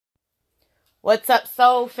What's up,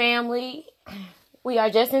 soul family? We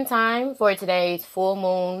are just in time for today's full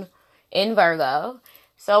moon in Virgo.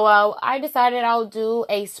 So I decided I'll do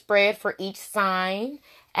a spread for each sign,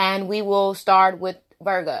 and we will start with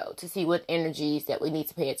Virgo to see what energies that we need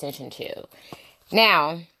to pay attention to.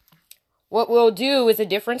 Now, what we'll do is a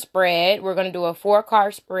different spread. We're going to do a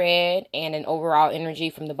 4-card spread and an overall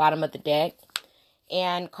energy from the bottom of the deck.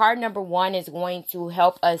 And card number 1 is going to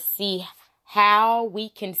help us see how we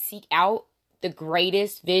can seek out the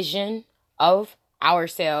greatest vision of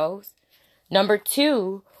ourselves. Number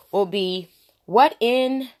 2 will be what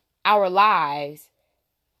in our lives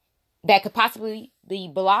that could possibly be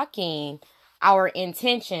blocking our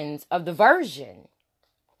intentions of the version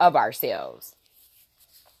of ourselves,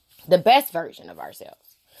 the best version of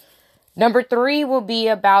ourselves. Number 3 will be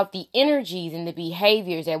about the energies and the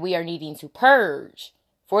behaviors that we are needing to purge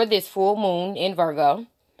for this full moon in Virgo.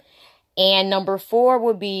 And number 4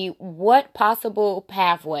 will be what possible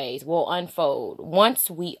pathways will unfold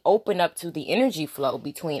once we open up to the energy flow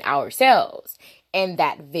between ourselves and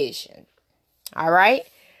that vision. All right.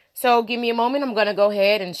 So give me a moment. I'm going to go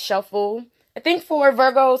ahead and shuffle. I think for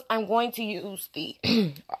Virgos, I'm going to use the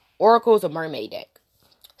Oracles of Mermaid deck.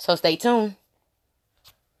 So stay tuned.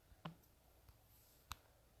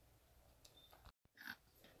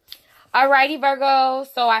 Alrighty, Virgo.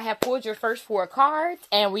 So I have pulled your first 4 cards,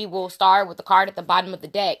 and we will start with the card at the bottom of the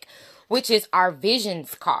deck, which is our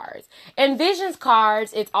visions cards. And visions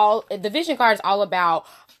cards, the vision card is all about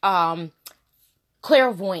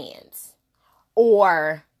clairvoyance,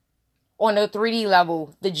 or on a 3D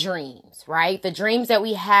level, the dreams, right? The dreams that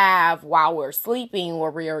we have while we're sleeping,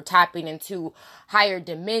 where we are tapping into higher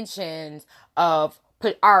dimensions of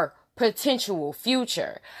our potential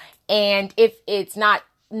future. And if it's not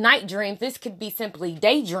night dreams, this could be simply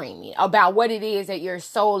daydreaming about what it is that your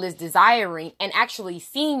soul is desiring and actually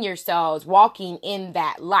seeing yourselves walking in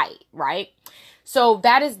that light, right? So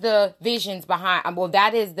that is the visions behind,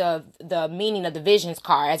 that is the meaning of the visions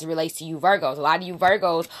card as it relates to you Virgos. A lot of you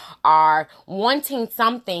Virgos are wanting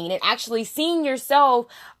something and actually seeing yourself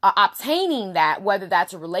obtaining that, whether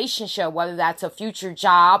that's a relationship, whether that's a future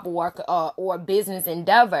job or business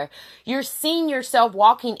endeavor. You're seeing yourself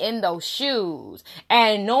walking in those shoes.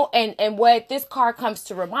 And what this card comes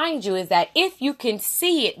to remind you is that if you can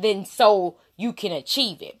see it, then so you can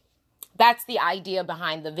achieve it. That's the idea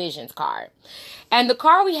behind the visions card. And the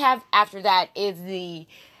card we have after that is the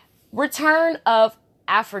return of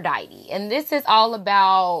Aphrodite. And this is all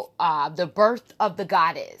about the birth of the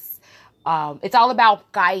goddess. It's all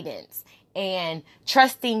about guidance and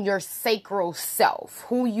trusting your sacral self,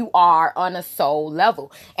 who you are on a soul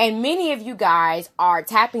level. And many of you guys are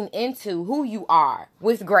tapping into who you are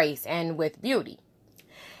with grace and with beauty.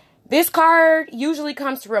 This card usually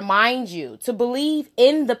comes to remind you to believe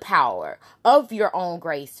in the power of your own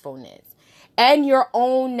gracefulness and your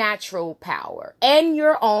own natural power and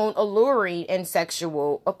your own alluring and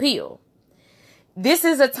sexual appeal. This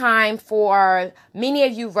is a time for many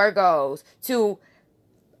of you Virgos to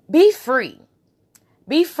be free.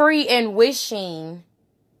 Be free in wishing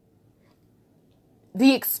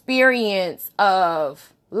the experience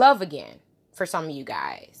of love again for some of you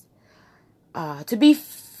guys. To be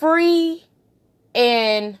free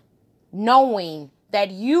in knowing that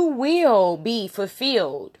you will be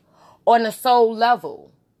fulfilled on a soul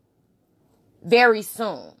level very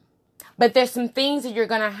soon. But there's some things that you're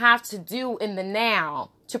going to have to do in the now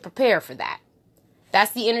to prepare for that.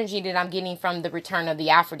 That's the energy that I'm getting from the return of the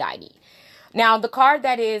Aphrodite. Now, the card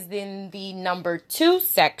that is in the number 2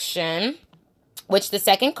 section, which the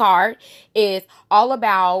second card is all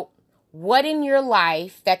about what in your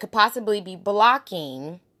life that could possibly be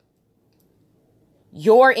blocking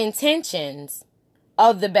your intentions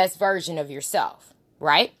of the best version of yourself,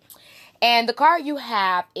 right? And the card you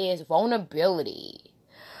have is vulnerability.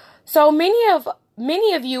 So many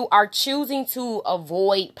of you are choosing to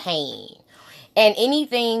avoid pain and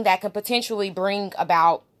anything that can potentially bring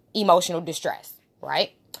about emotional distress,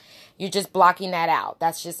 right? You're just blocking that out.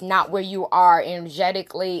 That's just not where you are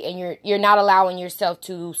energetically, and you're not allowing yourself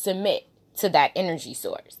to submit to that energy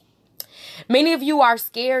source. Many of you are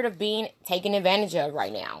scared of being taken advantage of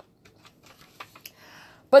right now.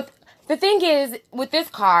 But the thing is, with this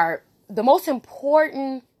card, the most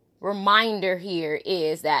important reminder here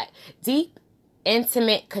is that deep,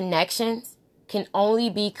 intimate connections can only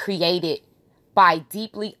be created by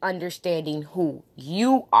deeply understanding who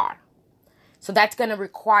you are. So that's going to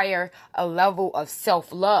require a level of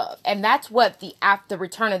self-love. And that's what the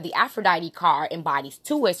return of the Aphrodite card embodies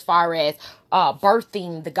too, as far as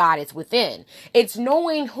birthing the goddess within. It's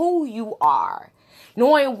knowing who you are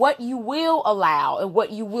knowing what you will allow and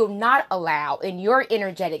what you will not allow in your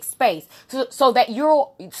energetic space, so that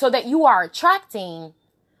you are attracting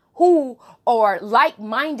who or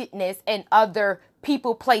like-mindedness in other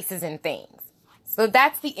people, places, and things. So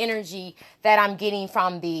that's the energy that I'm getting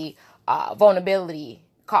from the vulnerability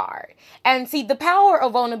card. And see, the power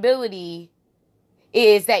of vulnerability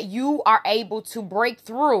is that you are able to break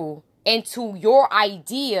through into your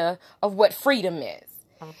idea of what freedom is.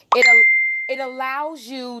 It allows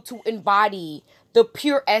you to embody the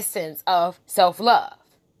pure essence of self-love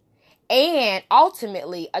and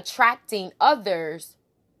ultimately attracting others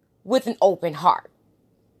with an open heart.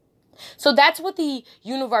 So that's what the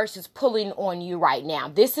universe is pulling on you right now.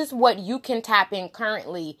 This is what you can tap in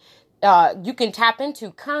currently. You can tap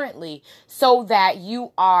into currently, so that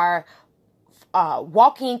you are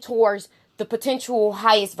walking towards the potential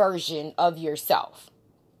highest version of yourself.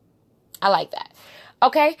 I like that.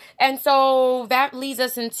 Okay, and so that leads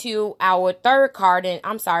us into our third card. And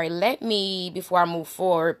I'm sorry, let me, before I move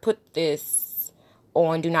forward, put this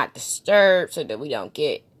on Do Not Disturb so that we don't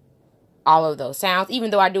get all of those sounds. Even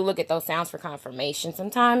though I do look at those sounds for confirmation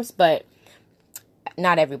sometimes, but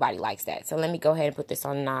not everybody likes that. So let me go ahead and put this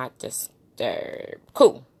on Not Disturb.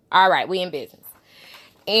 Cool. All right, we in business.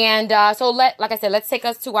 And so like I said, let's take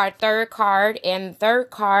us to our third card. And the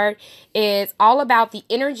third card is all about the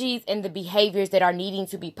energies and the behaviors that are needing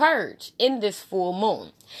to be purged in this full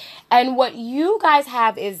moon. And what you guys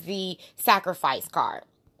have is the Sacrifice card.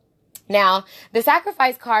 Now, the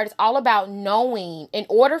Sacrifice card is all about knowing, in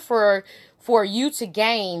order for you to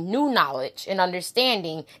gain new knowledge and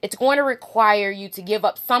understanding, it's going to require you to give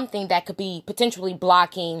up something that could be potentially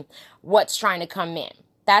blocking what's trying to come in.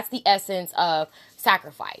 That's the essence of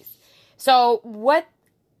sacrifice. So what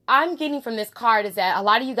I'm getting from this card is that a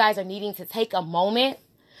lot of you guys are needing to take a moment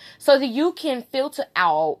so that you can filter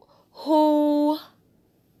out who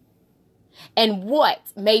and what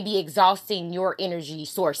may be exhausting your energy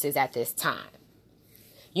sources at this time.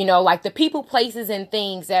 You know, like the people, places, and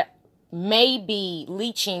things that may be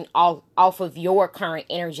leeching off of your current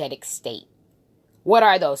energetic state. What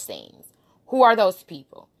are those things? Who are those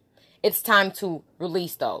people? It's time to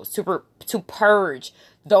release those, to purge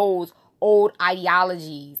those old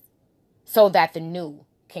ideologies so that the new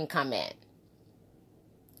can come in.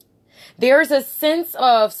 There's a sense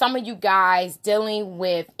of some of you guys dealing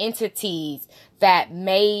with entities that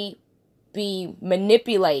may be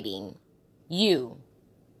manipulating you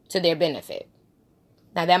to their benefit.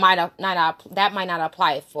 Now, that might not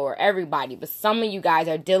apply for everybody, but some of you guys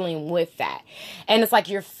are dealing with that. And it's like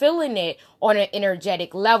you're feeling it on an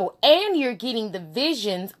energetic level, and you're getting the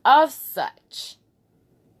visions of such.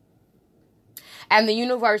 And the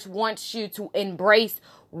universe wants you to embrace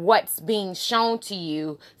what's being shown to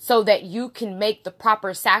you so that you can make the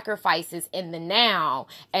proper sacrifices in the now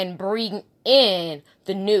and bring in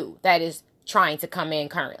the new that is trying to come in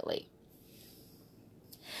currently.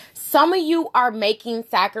 Some of you are making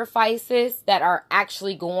sacrifices that are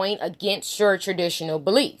actually going against your traditional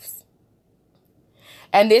beliefs.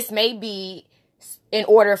 And this may be in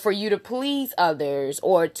order for you to please others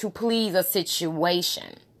or to please a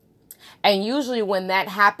situation. And usually when that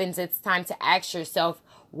happens, it's time to ask yourself,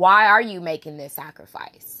 why are you making this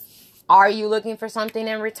sacrifice? Are you looking for something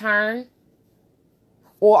in return?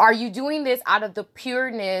 Or are you doing this out of the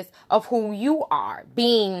pureness of who you are,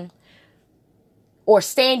 being or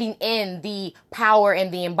standing in the power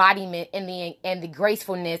and the embodiment and the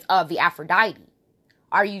gracefulness of the Aphrodite?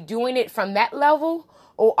 Are you doing it from that level?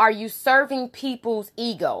 Or are you serving people's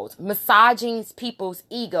egos, massaging people's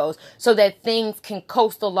egos so that things can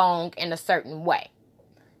coast along in a certain way?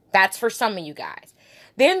 That's for some of you guys.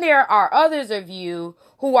 Then there are others of you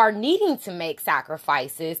who are needing to make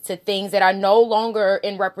sacrifices to things that are no longer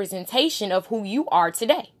in representation of who you are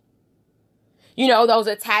today. You know, those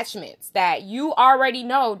attachments that you already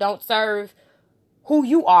know don't serve who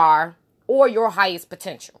you are or your highest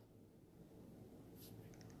potential.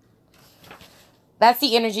 That's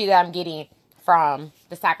the energy that I'm getting from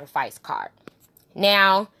the Sacrifice card.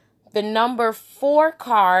 Now, the number 4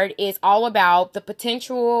 card is all about the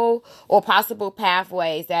potential or possible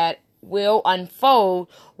pathways that will unfold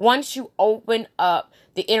once you open up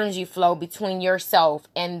the energy flow between yourself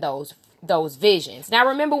and those visions. Now,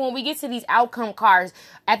 remember, when we get to these outcome cards,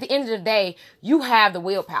 at the end of the day, you have the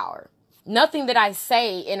willpower. Nothing that I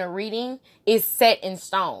say in a reading is set in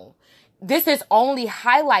stone. This is only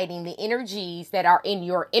highlighting the energies that are in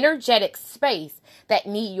your energetic space that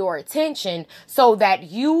need your attention so that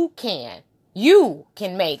you can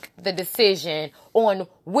make the decision on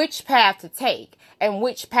which path to take and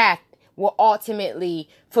which path will ultimately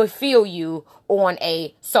fulfill you on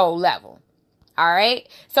a soul level. All right.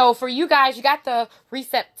 So for you guys, you got the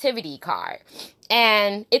receptivity card.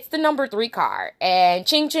 And it's the number 3 card. And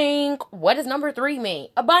ching ching, what does number 3 mean?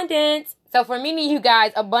 Abundance. So for many of you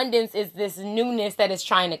guys, abundance is this newness that is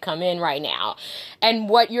trying to come in right now. And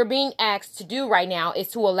what you're being asked to do right now is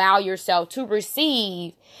to allow yourself to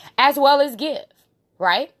receive as well as give,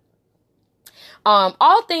 right?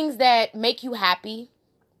 All things that make you happy,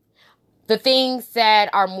 the things that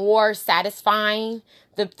are more satisfying,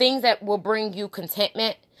 the things that will bring you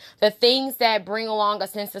contentment, the things that bring along a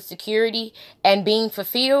sense of security and being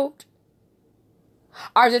fulfilled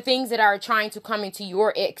are the things that are trying to come into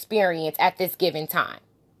your experience at this given time.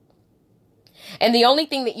 And the only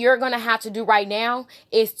thing that you're going to have to do right now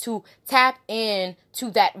is to tap in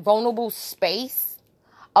to that vulnerable space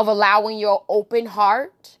of allowing your open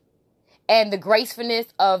heart and the gracefulness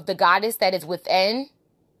of the goddess that is within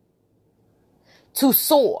to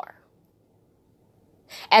soar.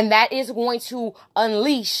 And that is going to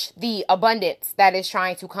unleash the abundance that is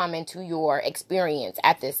trying to come into your experience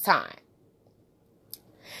at this time.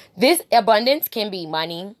 This abundance can be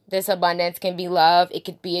money. This abundance can be love. It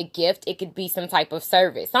could be a gift. It could be some type of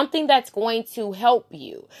service. Something that's going to help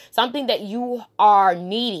you. Something that you are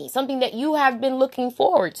needing. Something that you have been looking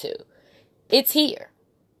forward to. It's here.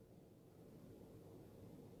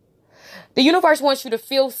 The universe wants you to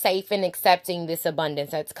feel safe in accepting this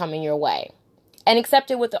abundance that's coming your way. And accept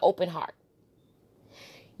it with an open heart.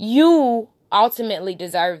 You ultimately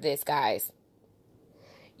deserve this, guys.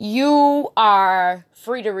 You are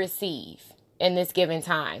free to receive in this given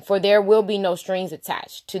time. For there will be no strings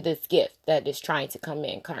attached to this gift that is trying to come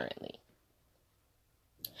in currently.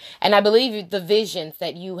 And I believe the visions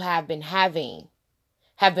that you have been having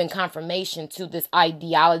have been confirmation to this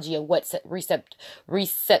ideology of what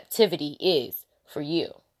receptivity is for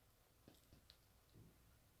you.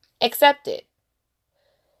 Accept it.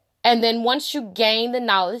 And then once you gain the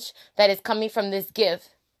knowledge that is coming from this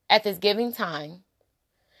gift at this giving time,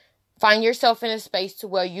 find yourself in a space to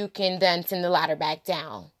where you can then send the ladder back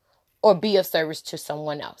down or be of service to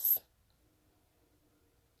someone else.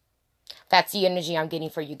 That's the energy I'm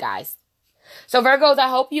getting for you guys. So Virgos, I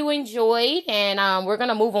hope you enjoyed, and we're going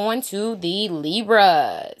to move on to the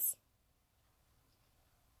Libras.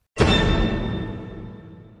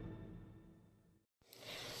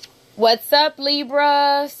 What's up,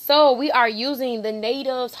 Libra? So we are using the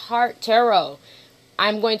Native's Heart Tarot.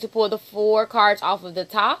 I'm going to pull the 4 cards off of the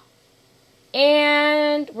top.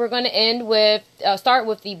 And we're going to end with, start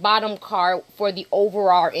with the bottom card for the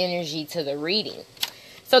overall energy to the reading.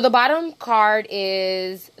 So the bottom card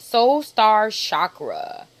is Soul Star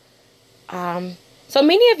Chakra. So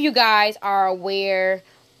many of you guys are aware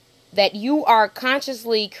that you are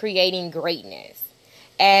consciously creating greatness.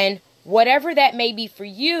 And whatever that may be for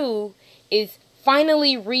you is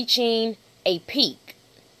finally reaching a peak.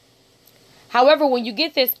 However, when you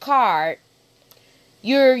get this card,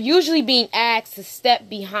 you're usually being asked to step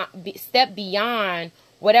beyond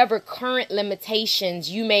whatever current limitations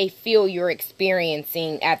you may feel you're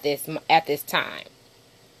experiencing at this time.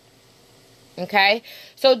 Okay?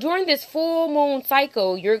 So during this full moon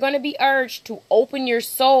cycle, you're going to be urged to open your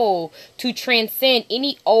soul to transcend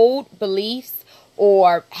any old beliefs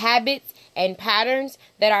or habits and patterns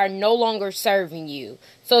that are no longer serving you,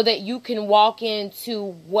 so that you can walk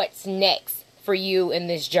into what's next for you in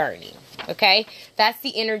this journey. Okay? That's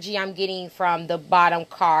the energy I'm getting from the bottom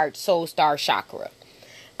card, Soul Star Chakra.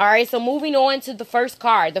 Alright, so moving on to the first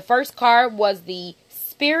card. The first card was the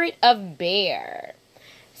Spirit of Bear.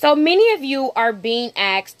 So many of you are being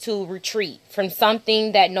asked to retreat from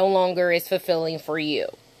something that no longer is fulfilling for you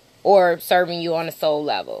or serving you on a soul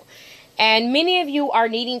level. And many of you are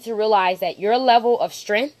needing to realize that your level of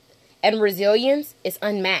strength and resilience is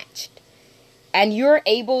unmatched. And you're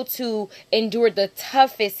able to endure the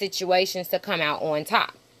toughest situations to come out on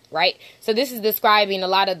top. Right? So this is describing a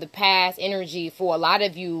lot of the past energy for a lot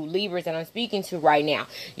of you Libras that I'm speaking to right now.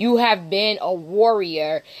 You have been a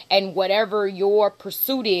warrior and whatever your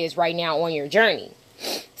pursuit is right now on your journey.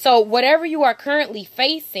 So whatever you are currently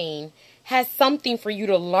facing has something for you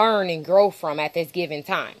to learn and grow from at this given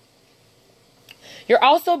time. You're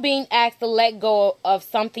also being asked to let go of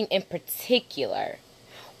something in particular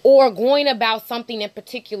or going about something in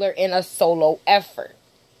particular in a solo effort.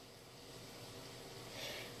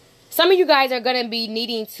 Some of you guys are going to be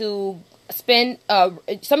needing to some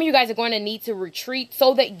of you guys are going to need to retreat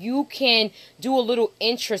so that you can do a little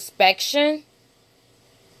introspection.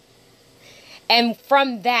 And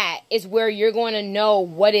from that is where you're going to know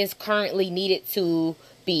what is currently needed to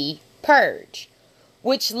be purged.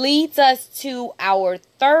 Which leads us to our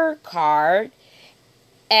third card.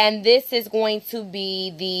 And this is going to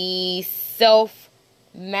be the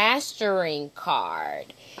self-mastering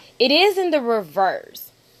card. It is in the reverse.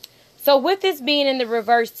 So with this being in the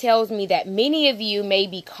reverse tells me that many of you may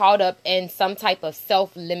be caught up in some type of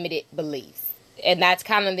self-limited beliefs. And that's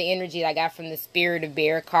kind of the energy that I got from the Spirit of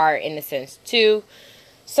Bear card in a sense too.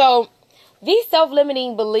 So these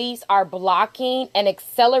self-limiting beliefs are blocking an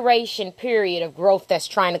acceleration period of growth that's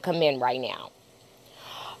trying to come in right now.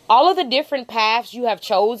 All of the different paths you have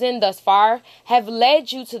chosen thus far have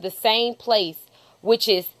led you to the same place, which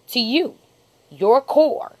is to you, your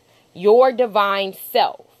core, your divine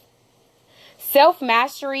self.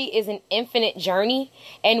 Self-mastery is an infinite journey,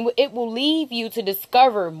 and it will lead you to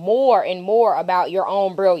discover more and more about your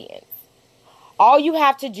own brilliance. All you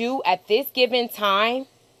have to do at this given time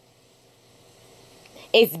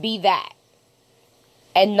is be that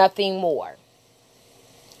and nothing more.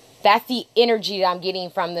 That's the energy that I'm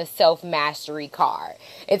getting from the self-mastery card.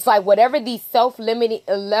 It's like whatever these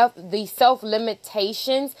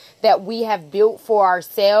self-limitations that we have built for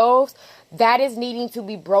ourselves, that is needing to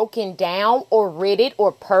be broken down or ridded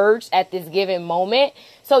or purged at this given moment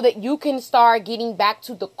so that you can start getting back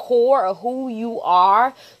to the core of who you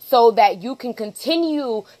are, so that you can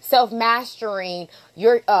continue self-mastering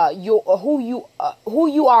who you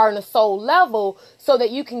are on a soul level, so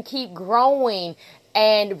that you can keep growing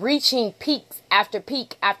and reaching peaks after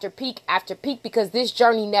peak after peak after peak, because this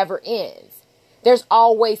journey never ends. There's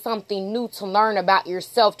always something new to learn about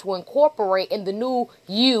yourself to incorporate in the new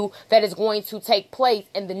you that is going to take place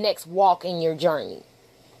in the next walk in your journey.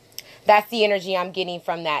 That's the energy I'm getting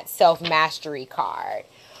from that self-mastery card.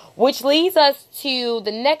 Which leads us to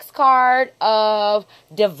the next card of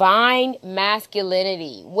divine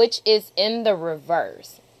masculinity, which is in the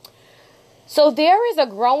reverse. So there is a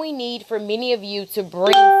growing need for many of you to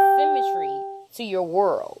bring symmetry to your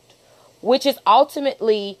world, which is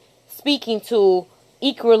ultimately speaking to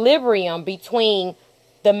equilibrium between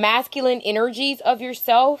the masculine energies of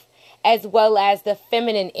yourself as well as the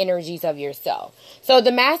feminine energies of yourself. So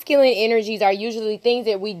the masculine energies are usually things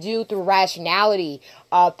that we do through rationality,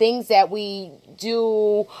 things that we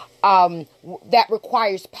do that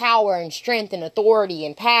requires power and strength and authority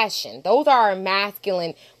and passion. Those are our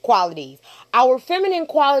masculine qualities. Our feminine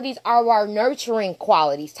qualities are our nurturing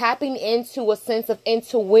qualities, tapping into a sense of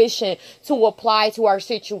intuition to apply to our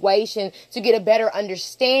situation to get a better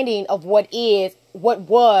understanding of what is, what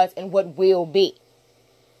was, and what will be.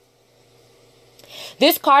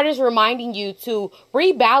 This card is reminding you to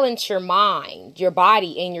rebalance your mind, your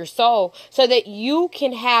body, and your soul so that you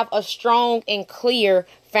can have a strong and clear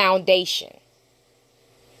foundation.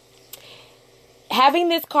 Having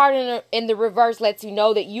this card in the reverse lets you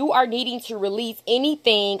know that you are needing to release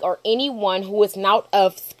anything or anyone who is not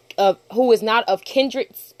of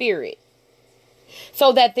kindred spirit,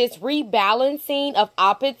 so that this rebalancing of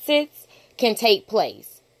opposites can take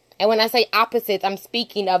place. And when I say opposites, I'm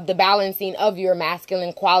speaking of the balancing of your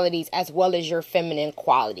masculine qualities as well as your feminine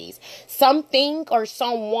qualities. Something or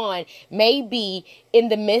someone may be in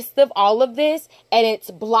the midst of all of this, and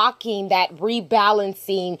it's blocking that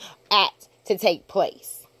rebalancing act to take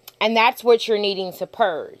place. And that's what you're needing to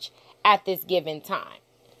purge at this given time.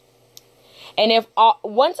 And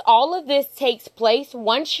once all of this takes place,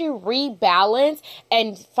 once you rebalance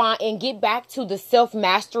and get back to the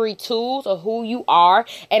self-mastery tools of who you are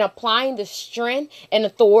and applying the strength and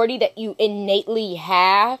authority that you innately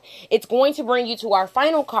have, it's going to bring you to our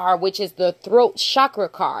final card, which is the throat chakra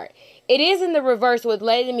card. It is in the reverse, with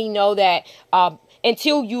letting me know that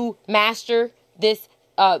until you master this,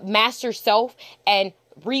 master self and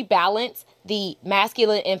rebalance the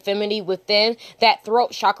masculine and feminine within, that throat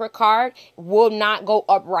chakra card will not go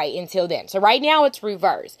upright until then. So right now it's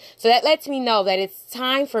reversed. So that lets me know that it's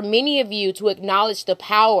time for many of you to acknowledge the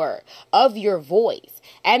power of your voice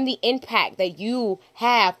and the impact that you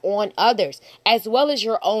have on others, as well as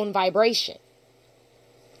your own vibration.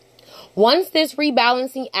 Once this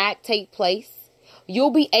rebalancing act takes place, you'll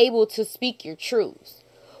be able to speak your truths,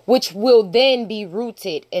 which will then be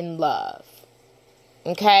rooted in love.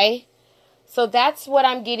 Okay? So that's what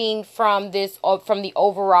I'm getting from this, from the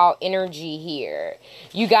overall energy here.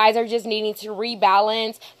 You guys are just needing to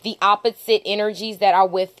rebalance the opposite energies that are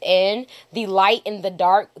within, the light and the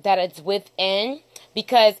dark that is within.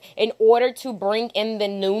 Because in order to bring in the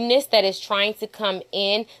newness that is trying to come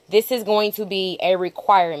in, this is going to be a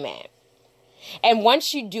requirement. And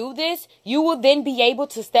once you do this, you will then be able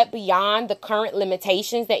to step beyond the current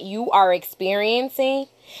limitations that you are experiencing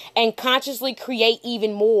and consciously create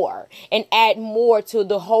even more and add more to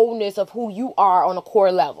the wholeness of who you are on a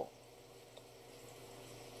core level.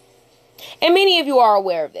 And many of you are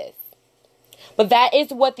aware of this. But that is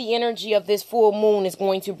what the energy of this full moon is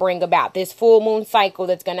going to bring about. This full moon cycle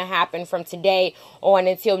that's going to happen from today on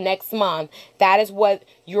until next month. That is what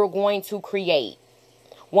you're going to create.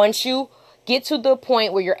 Once you get to the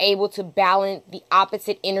point where you're able to balance the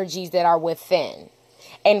opposite energies that are within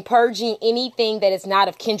and purging anything that is not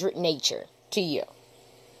of kindred nature to you.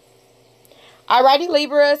 Alrighty,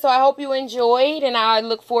 Libra, so I hope you enjoyed, and I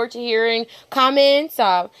look forward to hearing comments.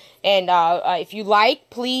 If you like,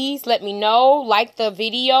 please let me know. Like the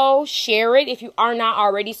video, share it. If you are not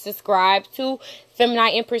already subscribed to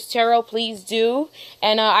Feminine Empress Tarot, please do.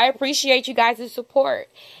 And I appreciate you guys' support.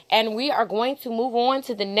 And we are going to move on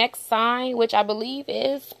to the next sign, which I believe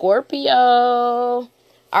is Scorpio.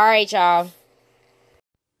 Alright, y'all.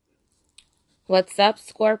 What's up,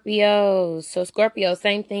 Scorpios? So, Scorpio,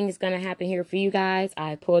 same thing is going to happen here for you guys.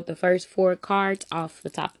 I pulled the first 4 cards off the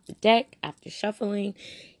top of the deck after shuffling.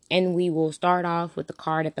 And we will start off with the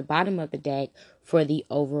card at the bottom of the deck for the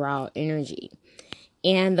overall energy.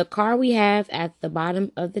 And the card we have at the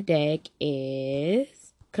bottom of the deck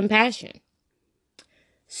is Compassion.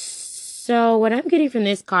 So what I'm getting from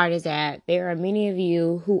this card is that there are many of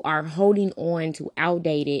you who are holding on to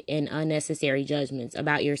outdated and unnecessary judgments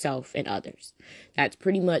about yourself and others. That's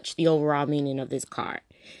pretty much the overall meaning of this card.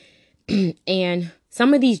 And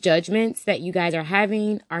some of these judgments that you guys are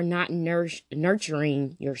having are not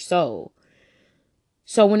nurturing your soul.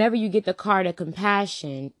 So whenever you get the card of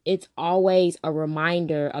Compassion, it's always a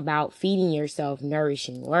reminder about feeding yourself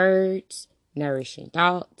nourishing words, nourishing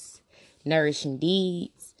thoughts, nourishing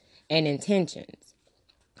deeds, and intentions.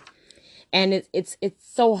 And it's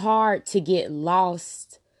so hard to get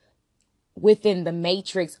lost within the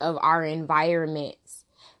matrix of our environments,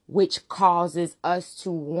 which causes us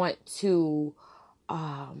to want to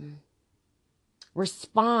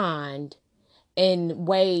respond in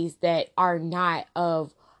ways that are not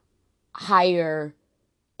of higher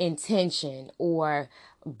intention or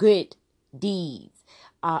good deeds.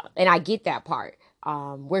 And I get that part.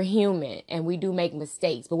 We're human and we do make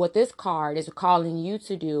mistakes. But what this card is calling you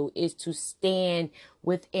to do is to stand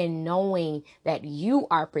within knowing that you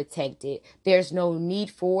are protected. There's no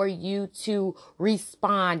need for you to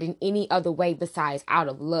respond in any other way besides out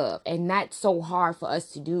of love. And that's so hard for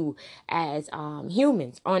us to do as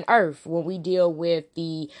humans on earth when we deal with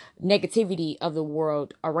the negativity of the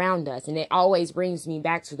world around us. And it always brings me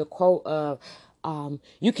back to the quote of,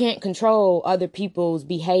 you can't control other people's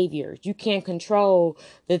behaviors. You can't control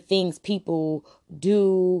the things people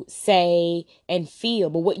do, say, and feel.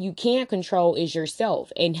 But what you can control is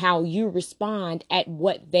yourself and how you respond at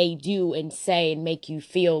what they do and say and make you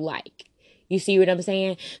feel like. You see what I'm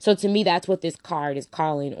saying? So to me, that's what this card is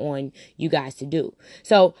calling on you guys to do.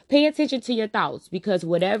 So pay attention to your thoughts, because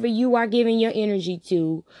whatever you are giving your energy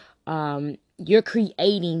to, you're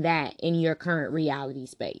creating that in your current reality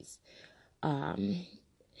space.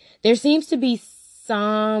 There seems to be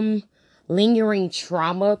some lingering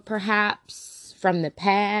trauma, perhaps, from the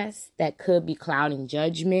past that could be clouding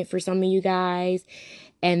judgment for some of you guys.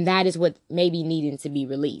 And that is what may be needing to be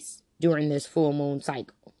released during this full moon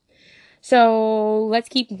cycle. So let's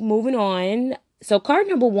keep moving on. So card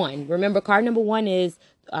number 1, remember card number 1 is,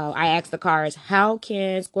 I asked the cards, how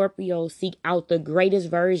can Scorpio seek out the greatest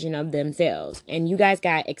version of themselves? And you guys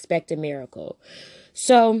got expect a miracle.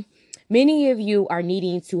 So many of you are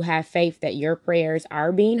needing to have faith that your prayers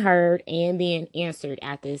are being heard and being answered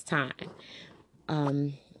at this time.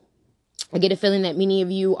 I get a feeling that many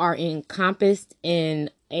of you are encompassed in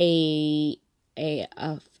a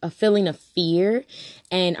feeling of fear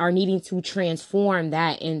and are needing to transform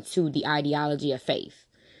that into the ideology of faith.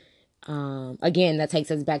 Again, that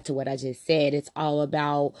takes us back to what I just said. It's all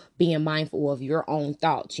about being mindful of your own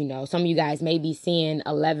thoughts. You know, some of you guys may be seeing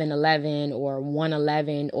 1111 or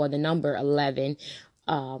 111 or the number 11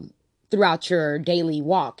 throughout your daily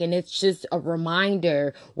walk. And it's just a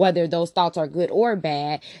reminder, whether those thoughts are good or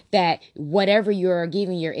bad, that whatever you're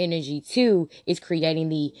giving your energy to is creating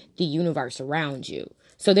the universe around you.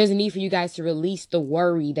 So there's a need for you guys to release the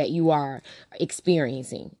worry that you are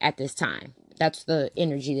experiencing at this time. That's the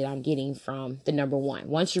energy that I'm getting from the number 1.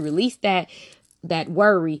 Once you release that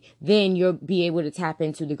worry, then you'll be able to tap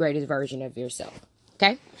into the greatest version of yourself.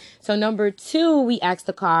 Okay. So number 2, we asked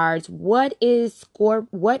the cards, what in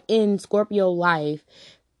Scorpio life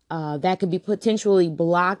that could be potentially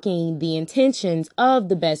blocking the intentions of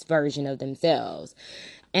the best version of themselves?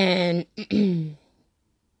 And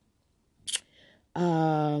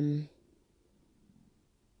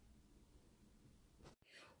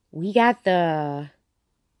we got the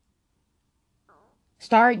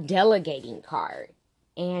start delegating card.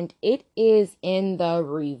 and it is in the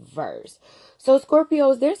reverse. So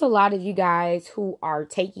Scorpios, there's a lot of you guys who are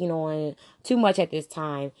taking on too much at this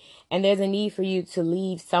time, and there's a need for you to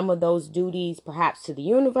leave some of those duties perhaps to the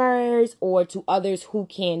universe or to others who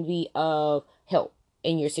can be of help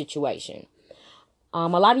in your situation. A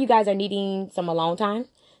lot of you guys are needing some alone time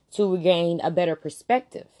to regain a better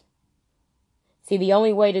perspective. See, the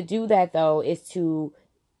only way to do that, though, is to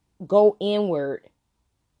go inward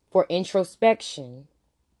for introspection.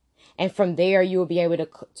 And from there, you will be able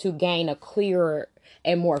to gain a clearer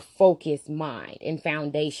and more focused mind and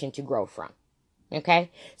foundation to grow from.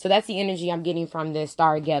 Okay, so that's the energy I'm getting from the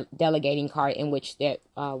star delegating card, in which that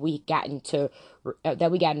we got in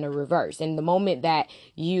the reverse. And the moment that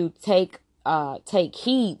you take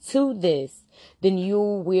heed to this, then you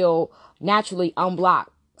will naturally unblock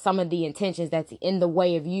some of the intentions that's in the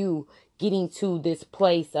way of you getting to this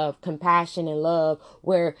place of compassion and love,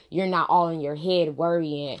 where you're not all in your head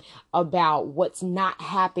worrying about what's not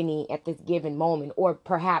happening at this given moment, or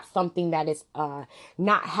perhaps something that is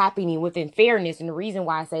not happening within fairness. And the reason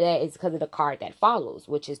why I say that is because of the card that follows,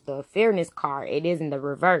 which is the fairness card. It is in the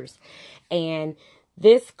reverse. And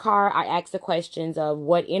this card, I asked the questions of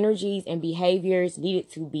what energies and behaviors needed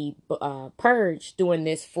to be purged during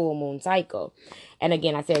this full moon cycle. And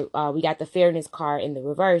again, I said we got the fairness card in the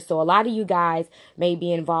reverse. So a lot of you guys may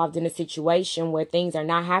be involved in a situation where things are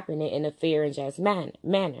not happening in a fair and just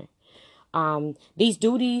manner. These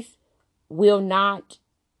duties will not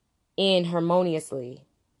end harmoniously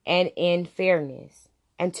and in fairness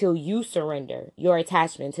until you surrender your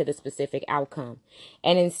attachment to the specific outcome,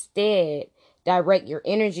 and instead direct your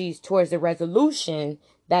energies towards the resolution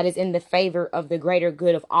that is in the favor of the greater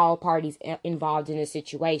good of all parties involved in a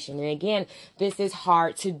situation. And again, this is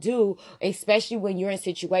hard to do, especially when you're in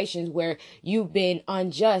situations where you've been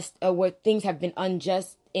unjust, or where things have been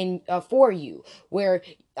unjust for you, where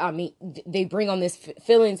they bring on this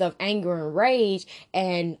feelings of anger and rage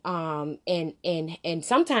and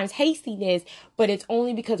sometimes hastiness, but it's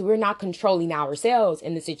only because we're not controlling ourselves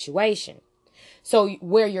in the situation. So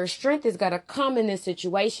where your strength is going to come in this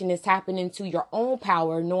situation is tapping into your own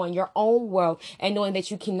power, knowing your own worth, and knowing that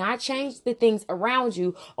you cannot change the things around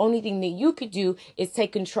you. Only thing that you could do is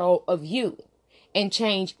take control of you and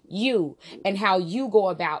change you and how you go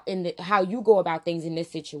about things in this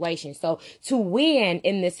situation. So to win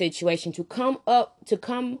in this situation, to come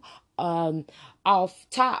off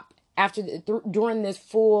top during this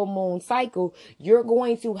full moon cycle, you're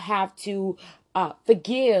going to have to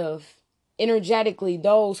forgive energetically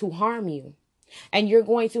those who harm you. And you're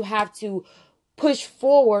going to have to push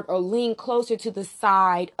forward or lean closer to the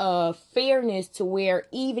side of fairness, to where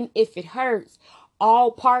even if it hurts,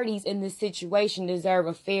 all parties in this situation deserve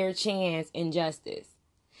a fair chance and justice.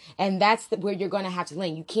 And that's where you're going to have to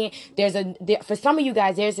lean. You can't, for some of you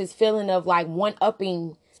guys, there's this feeling of like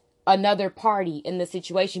one-upping another party in the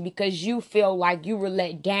situation because you feel like you were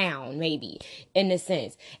let down, maybe, in a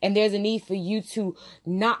sense. And there's a need for you to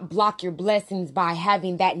not block your blessings by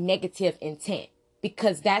having that negative intent,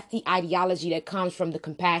 because that's the ideology that comes from the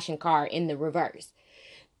compassion card in the reverse.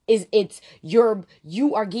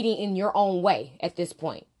 You are getting in your own way at this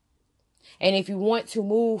point. And if you want to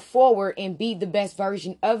move forward and be the best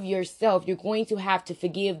version of yourself, you're going to have to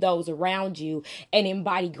forgive those around you and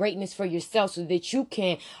embody greatness for yourself, so that you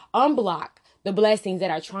can unblock the blessings that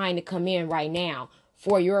are trying to come in right now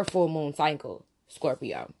for your full moon cycle,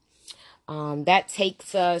 Scorpio. That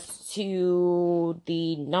takes us to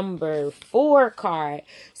the number 4 card.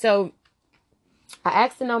 So I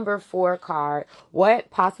asked the number 4 card,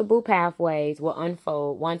 what possible pathways will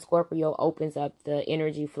unfold once Scorpio opens up the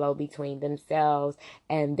energy flow between themselves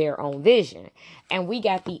and their own vision? And we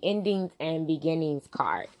got the endings and beginnings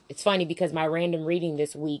card. It's funny because my random reading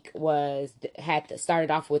this week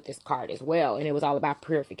started off with this card as well, and it was all about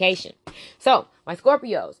purification. So, my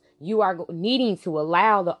Scorpios, you are needing to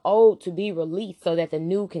allow the old to be released so that the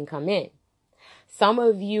new can come in. Some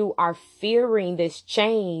of you are fearing this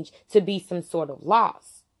change to be some sort of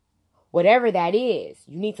loss. Whatever that is,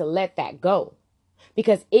 you need to let that go,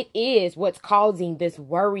 because it is what's causing this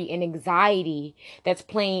worry and anxiety that's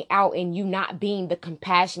playing out in you not being the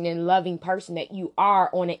compassionate and loving person that you are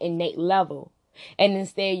on an innate level. And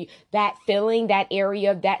instead, that feeling, that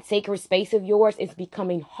area, that sacred space of yours is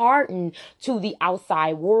becoming hardened to the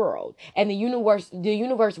outside world. And the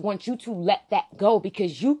universe wants you to let that go,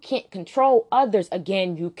 because you can't control others.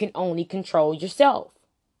 Again, you can only control yourself.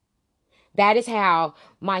 That is how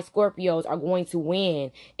my Scorpios are going to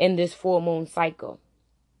win in this full moon cycle.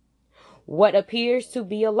 What appears to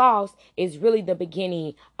be a loss is really the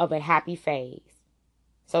beginning of a happy phase.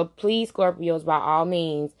 So please, Scorpios, by all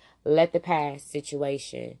means, Let the past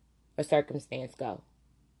situation or circumstance go.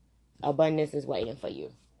 Abundance is waiting for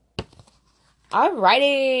you.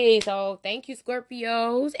 Alrighty, so thank you,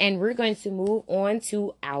 Scorpios, and we're going to move on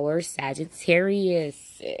to our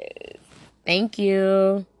Sagittarius. Thank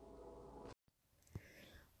you.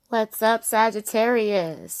 What's up,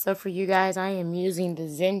 Sagittarius? So for you guys, I am using the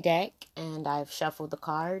Zen deck, and I've shuffled the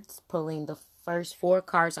cards, pulling the first 4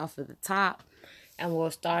 cards off of the top, and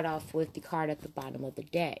we'll start off with the card at the bottom of the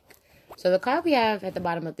deck. So the card we have at the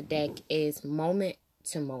bottom of the deck is Moment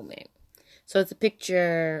to Moment. So it's a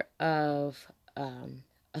picture of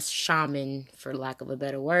a shaman, for lack of a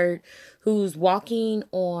better word, who's walking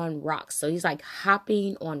on rocks. So he's like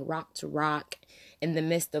hopping on rock to rock in the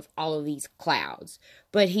midst of all of these clouds.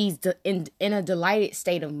 But he's in a delighted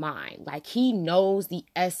state of mind. Like he knows the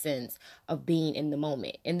essence of being in the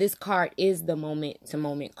moment. And this card is the moment to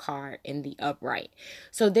moment card in the upright.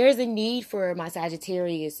 So there's a need for my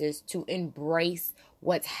Sagittarius to embrace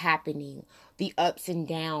what's happening, the ups and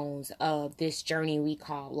downs of this journey we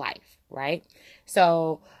call life, right?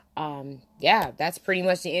 So yeah, that's pretty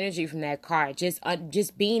much the energy from that card.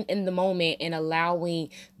 Just being in the moment and allowing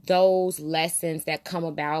those lessons that come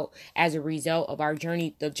about as a result of our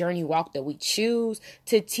journey, the journey walk that we choose,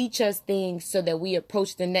 to teach us things so that we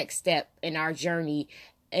approach the next step in our journey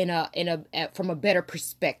from a better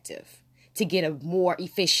perspective to get a more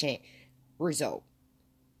efficient result.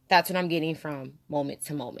 That's what I'm getting from Moment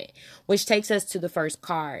to Moment, which takes us to the first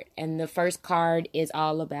card. And the first card is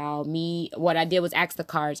all about me. What I did was ask the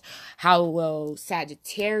cards, how will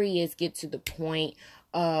Sagittarius get to the point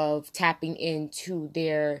of tapping into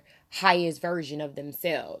their highest version of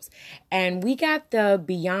themselves? And we got the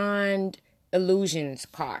Beyond Illusions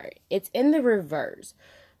card. It's in the reverse.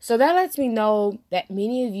 So that lets me know that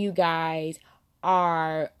many of you guys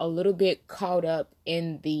are a little bit caught up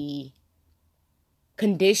in the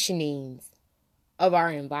conditionings of our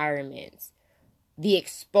environments, the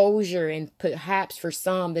exposure, and perhaps for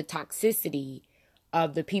some, the toxicity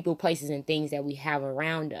of the people, places, and things that we have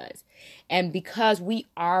around us. And because we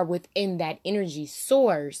are within that energy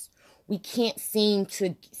source, we can't seem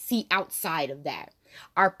to see outside of that.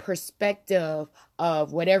 Our perspective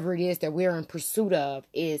of whatever it is that we're in pursuit of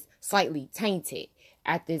is slightly tainted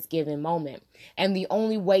at this given moment. And the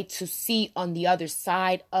only way to see on the other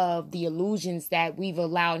side of the illusions that we've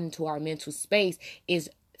allowed into our mental space is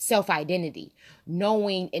self-identity,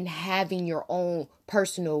 knowing and having your own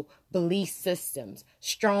personal belief systems,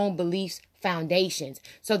 strong beliefs, foundations,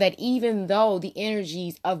 so that even though the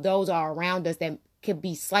energies of those are around us that could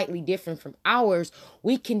be slightly different from ours,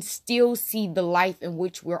 we can still see the life in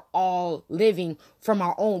which we're all living from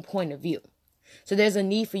our own point of view. So there's a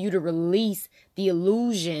need for you to release the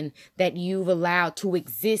illusion that you've allowed to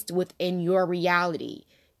exist within your reality.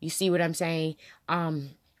 You see what I'm saying?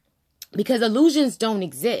 Because illusions don't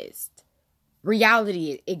exist.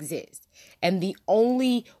 Reality exists. And the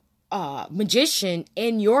only magician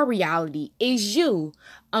in your reality is you,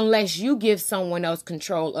 unless you give someone else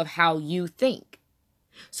control of how you think.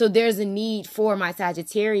 So there's a need for my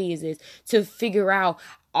Sagittarius is to figure out,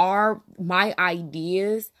 are my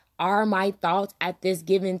ideas, are my thoughts at this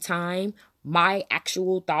given time my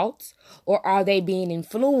actual thoughts, or are they being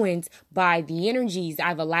influenced by the energies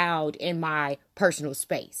I've allowed in my personal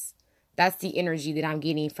space? That's the energy that I'm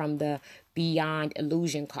getting from the Beyond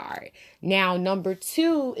Illusion card. Now, number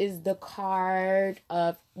 2 is the card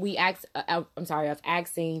of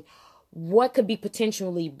asking what could be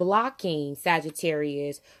potentially blocking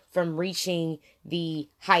Sagittarius from reaching the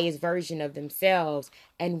highest version of themselves.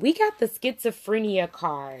 And we got the Schizophrenia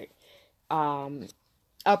card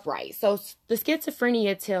upright. So the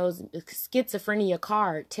schizophrenia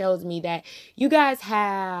card tells me that you guys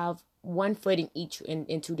have one foot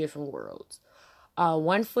in 2 different worlds.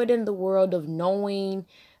 One foot in the world of knowing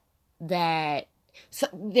that, so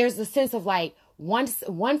there's a sense of like one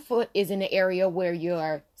foot is in the area where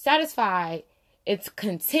you're satisfied, it's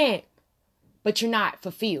content, but you're not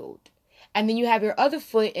fulfilled. And then you have your other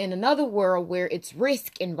foot in another world where it's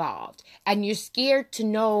risk involved, and you're scared to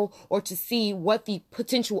know or to see what the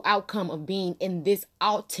potential outcome of being in this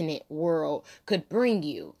alternate world could bring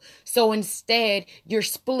you. So instead, you're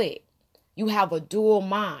split. You have a dual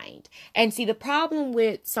mind. And see, the problem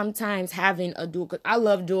with sometimes having a dual, because I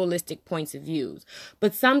love dualistic points of views,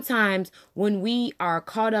 but sometimes when we are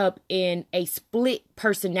caught up in a split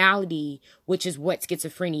personality, which is what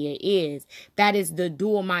schizophrenia is, that is the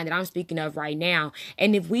dual mind that I'm speaking of right now.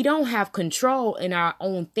 And if we don't have control in our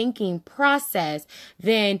own thinking process,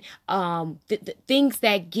 then the things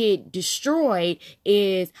that get destroyed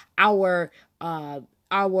is our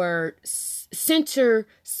center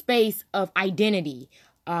space of identity,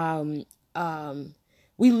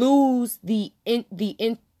 we lose the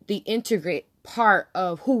integrate part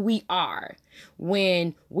of who we are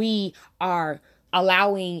when we are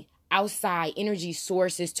allowing outside energy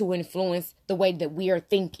sources to influence the way that we are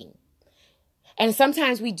thinking. And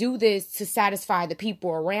sometimes we do this to satisfy the people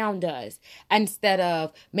around us instead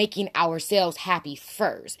of making ourselves happy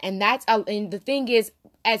first. And and the thing is,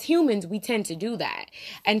 as humans, we tend to do that.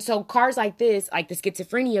 And so cards like this, like the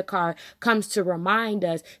schizophrenia card, comes to remind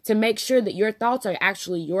us to make sure that your thoughts are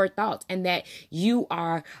actually your thoughts and that you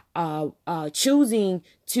are choosing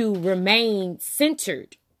to remain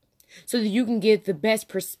centered so that you can get the best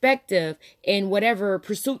perspective in whatever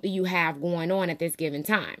pursuit that you have going on at this given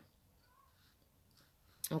time.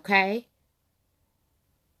 Okay?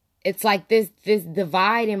 It's like this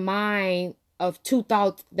divide in mind of two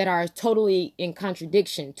thoughts that are totally in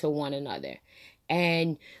contradiction to one another.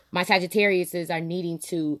 And my Sagittariuses are needing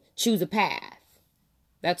to choose a path.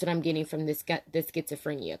 That's what I'm getting from this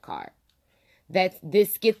schizophrenia card. That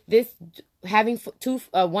this having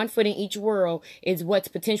one foot in each world is what's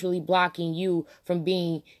potentially blocking you from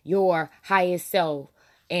being your highest self.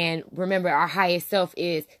 And remember, our highest self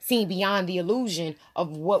is seeing beyond the illusion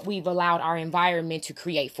of what we've allowed our environment to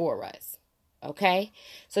create for us. Okay,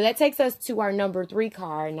 so that takes us to our number 3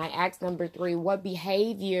 card. And I asked number 3, what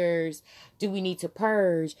behaviors do we need to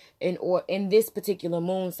purge in this particular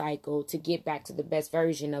moon cycle to get back to the best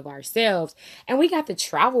version of ourselves? And we got the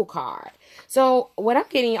travel card. So what I'm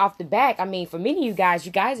getting off the back, I mean, for many of you guys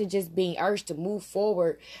are just being urged to move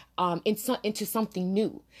forward into something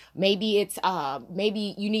new. Maybe it's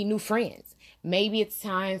maybe you need new friends. Maybe it's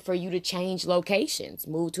time for you to change locations,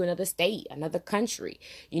 move to another state, another country.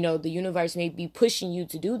 The universe may be pushing you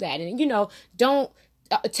to do that. And, don't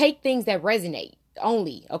take things that resonate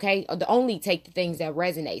only, okay? Only take the things that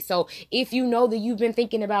resonate. So if you know that you've been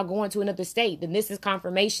thinking about going to another state, then this is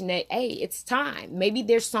confirmation that, hey, it's time. Maybe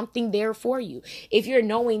there's something there for you. If you're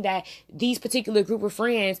knowing that these particular group of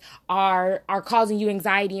friends are causing you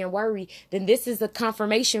anxiety and worry, then this is a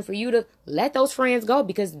confirmation for you to let those friends go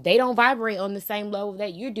because they don't vibrate on the same level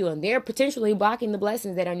that you're doing. They're potentially blocking the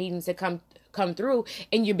blessings that are needing to come through,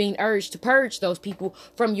 and you're being urged to purge those people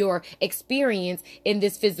from your experience in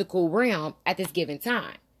this physical realm at this given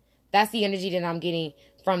time. That's the energy that I'm getting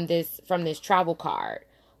from this travel card.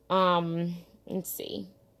 Let's see.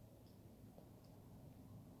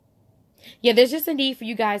 Yeah, there's just a need for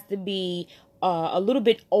you guys to be a little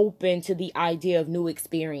bit open to the idea of new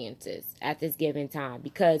experiences at this given time,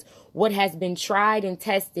 because what has been tried and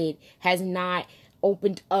tested has not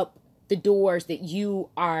opened up the doors that you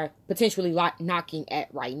are potentially knocking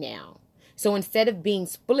at right now. So instead of being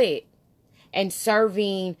split and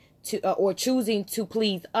serving to or choosing to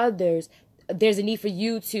please others, there's a need for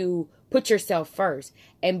you to put yourself first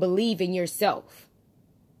and believe in yourself.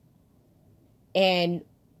 And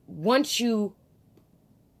once you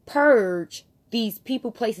purge these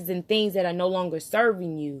people, places, and things that are no longer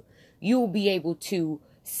serving you, you will be able to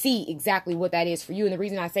see exactly what that is for you. And the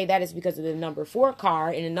reason I say that is because of the number 4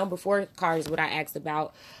 card. And the number 4 card is what I asked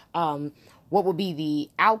about. What will be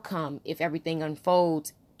the outcome if everything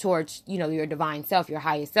unfolds towards, your divine self, your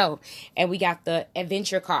highest self. And we got the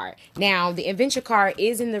adventure card. Now, the adventure card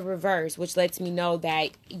is in the reverse, which lets me know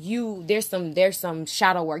that there's some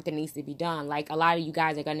shadow work that needs to be done. Like, a lot of you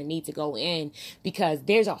guys are going to need to go in because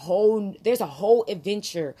there's a whole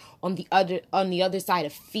adventure on the other side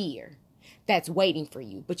of fear that's waiting for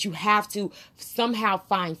you. But you have to somehow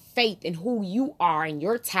find faith in who you are and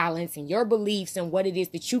your talents and your beliefs and what it is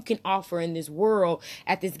that you can offer in this world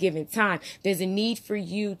at this given time. There's a need for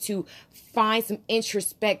you to find some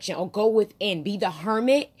introspection or go within, be the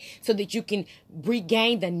hermit, so that you can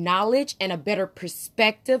regain the knowledge and a better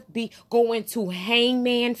perspective. Go into a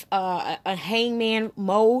hangman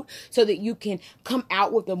mode so that you can come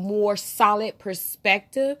out with a more solid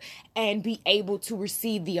perspective and be able to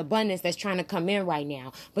receive the abundance that's trying to come in right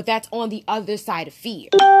now. But that's on the other side of fear.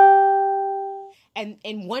 And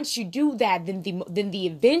once you do that, then the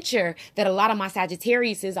adventure that a lot of my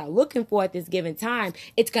Sagittariuses are looking for at this given time,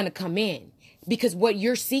 it's going to come in. Because what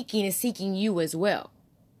you're seeking is seeking you as well.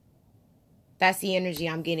 That's the energy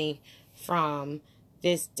I'm getting from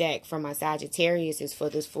this deck from my Sagittariuses for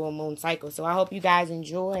this full moon cycle. So I hope you guys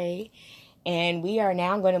enjoy. And we are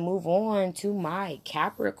now going to move on to my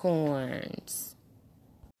Capricorns.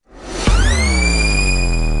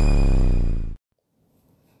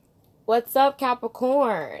 What's up,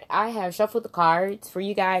 Capricorn? I have shuffled the cards. For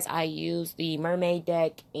you guys, I use the Mermaid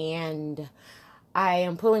deck, and I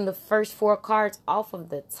am pulling the first 4 cards off of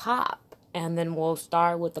the top. And then we'll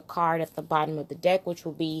start with the card at the bottom of the deck, which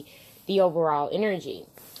will be the overall energy.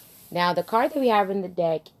 Now, the card that we have in the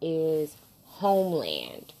deck is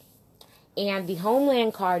Homeland. And the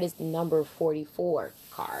Homeland card is the number 44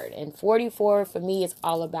 card. And 44 for me is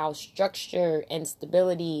all about structure and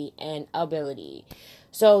stability and ability.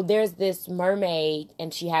 So there's this mermaid,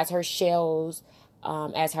 and she has her shells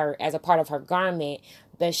as a part of her garment.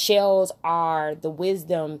 The shells are the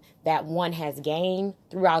wisdom that one has gained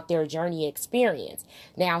throughout their journey experience.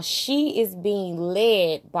 Now, she is being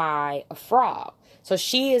led by a frog. So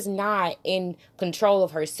she is not in control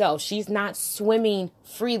of herself. She's not swimming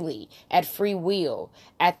freely at free will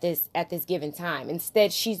at this given time.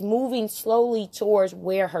 Instead, she's moving slowly towards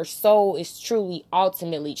where her soul is truly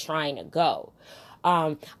ultimately trying to go.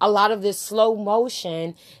 A lot of this slow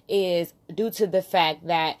motion is due to the fact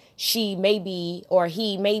that she may be, or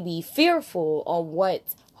he may be, fearful of what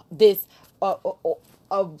this,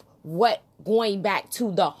 of what going back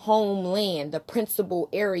to the homeland, the principal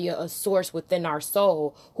area of source within our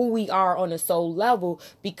soul, who we are on a soul level,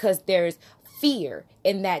 because there's fear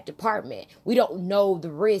in that department. We don't know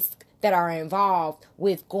the risk that are involved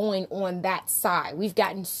with going on that side. We've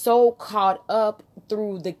gotten so caught up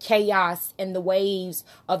through the chaos and the waves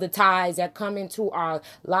of the tides that come into our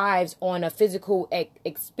lives on a physical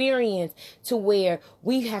experience, to where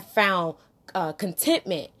we have found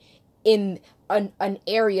contentment in an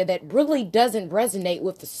area that really doesn't resonate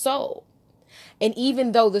with the soul. And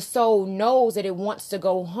even though the soul knows that it wants to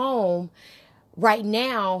go home, right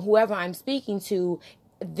now, whoever I'm speaking to,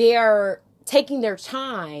 they're taking their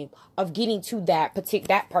time of getting to that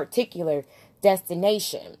particular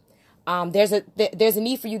destination. There's a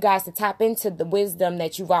need for you guys to tap into the wisdom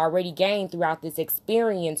that you've already gained throughout this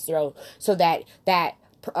experience, so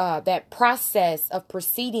that process of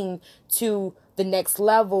proceeding to the next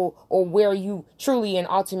level, or where you truly and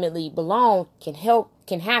ultimately belong, can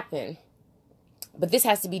happen. But this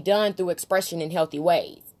has to be done through expression in healthy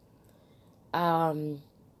ways.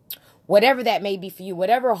 Whatever that may be for you,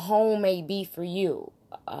 whatever home may be for you.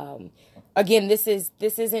 Again, this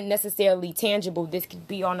isn't necessarily tangible. This could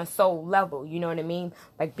be on a soul level. You know what I mean?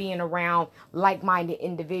 Like being around like-minded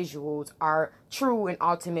individuals, our true and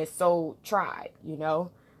ultimate soul tribe. You know,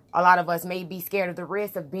 a lot of us may be scared of the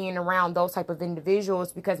risk of being around those type of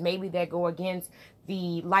individuals, because maybe they go against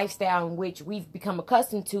the lifestyle in which we've become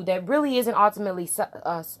accustomed to, that really isn't ultimately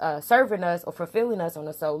serving us or fulfilling us on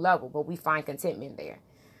a soul level, but we find contentment there.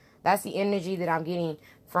 That's the energy that I'm getting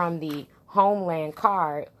from the Homeland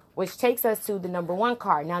card, which takes us to the number 1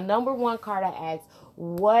 card. Now, number 1 card, I asked,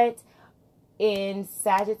 what in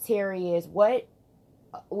Sagittarius, what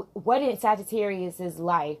in Sagittarius's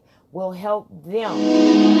life will help them?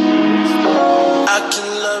 I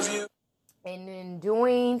can love you. And in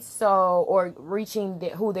doing so, or reaching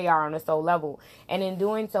who they are on a soul level. And in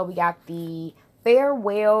doing so, we got the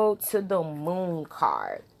Farewell to the Moon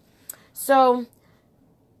card. So,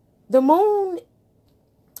 the moon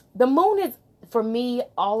is, for me,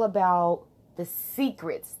 all about the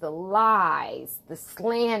secrets, the lies, the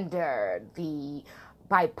slander, the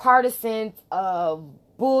bipartisans of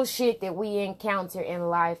bullshit that we encounter in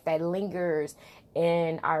life that lingers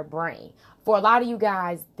in our brain. For a lot of you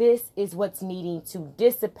guys, this is what's needing to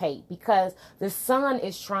dissipate, because the sun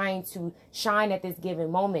is trying to shine at this given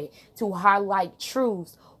moment to highlight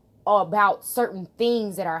truths about certain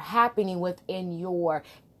things that are happening within your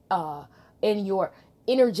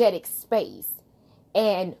energetic space.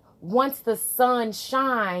 And once the sun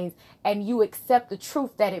shines and you accept the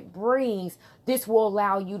truth that it brings, this will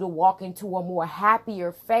allow you to walk into a more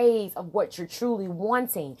happier phase of what you're truly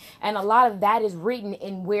wanting. And a lot of that is written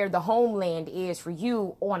in where the homeland is for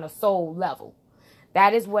you on a soul level.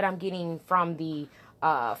 That is what I'm getting from the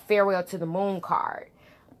Farewell to the Moon card.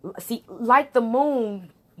 See, like the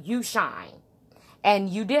moon, you shine and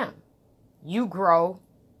you dim, you grow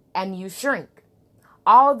and you shrink.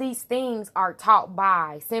 All these things are taught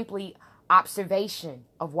by simply observation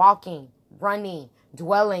of walking, running,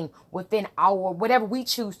 dwelling within our whatever we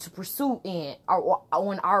choose to pursue in, or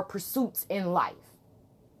on our pursuits in life.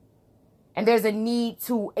 And there's a need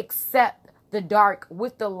to accept the dark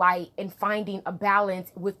with the light and finding a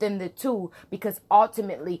balance within the two, because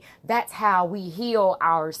ultimately that's how we heal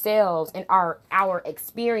ourselves and our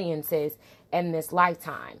experiences in this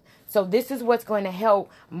lifetime. So this is what's going to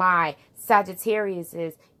help my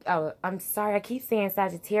Sagittariuses. I'm sorry, I keep saying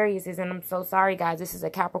Sagittariuses, and I'm so sorry, guys. This is a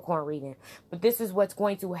Capricorn reading. But this is what's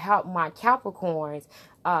going to help my Capricorns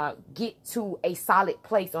get to a solid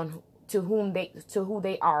place on to who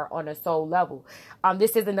they are on a soul level.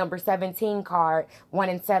 This is the number 17 card. 1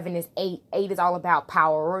 and 7 is 8. 8 is all about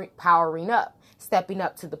powering up, stepping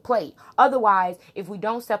up to the plate. Otherwise, if we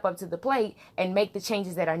don't step up to the plate and make the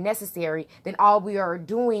changes that are necessary, then all we are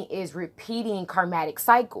doing is repeating karmatic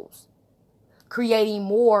cycles, creating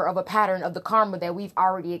more of a pattern of the karma that we've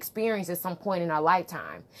already experienced at some point in our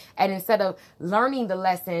lifetime. And instead of learning the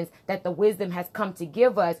lessons that the wisdom has come to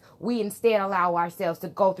give us, we instead allow ourselves to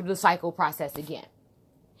go through the cycle process again.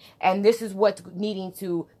 And this is what's needing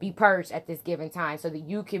to be purged at this given time so that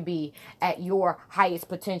you can be at your highest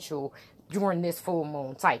potential during this full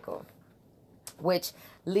moon cycle. Which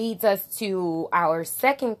leads us to our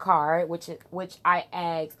second card, which I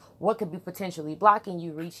asked, what could be potentially blocking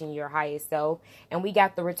you reaching your highest self? And we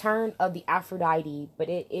got the return of the Aphrodite, but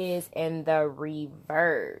it is in the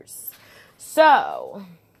reverse. So,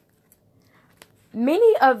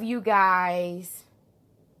 many of you guys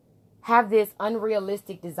have this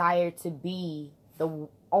unrealistic desire to be the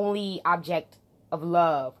only object of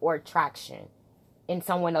love or attraction in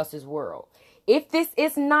someone else's world. If this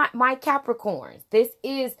is not my Capricorns, this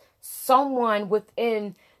is someone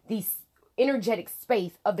within the energetic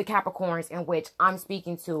space of the Capricorns in which I'm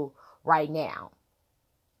speaking to right now.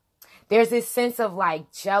 There's this sense of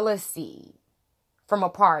like jealousy from a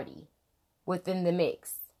party within the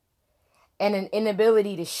mix and an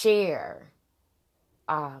inability to share,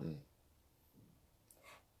 to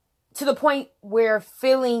the point where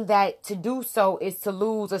feeling that to do so is to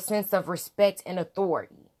lose a sense of respect and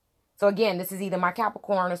authority. So again, this is either my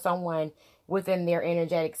Capricorn or someone within their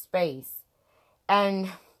energetic space. And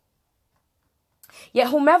yet,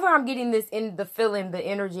 whomever I'm getting this in the feeling, the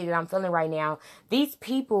energy that I'm feeling right now, these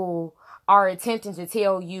people are attempting to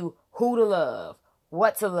tell you who to love,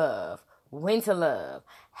 what to love, when to love,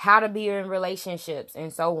 how to be in relationships,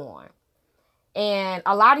 and so on. And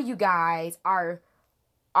a lot of you guys are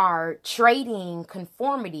trading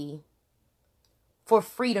conformity for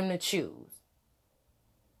freedom to choose.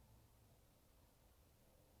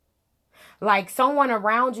 Like someone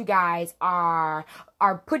around you guys are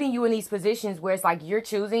putting you in these positions where it's like you're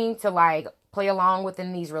choosing to like play along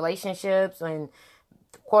within these relationships and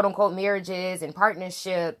quote unquote marriages and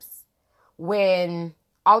partnerships, when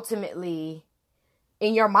ultimately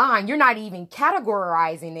in your mind, you're not even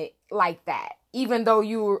categorizing it like that, even though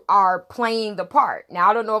you are playing the part. Now,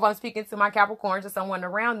 I don't know if I'm speaking to my Capricorns or someone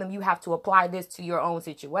around them. You have to apply this to your own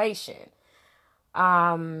situation.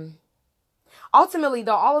 Ultimately,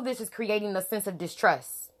 though, all of this is creating a sense of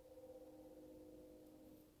distrust.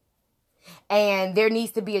 And there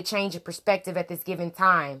needs to be a change of perspective at this given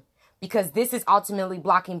time, because this is ultimately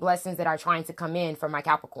blocking blessings that are trying to come in for my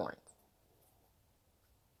Capricorns.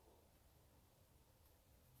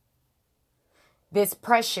 This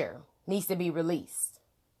pressure needs to be released.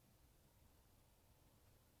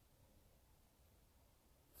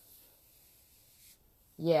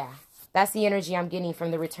 Yeah. That's the energy I'm getting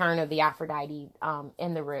from the return of the Aphrodite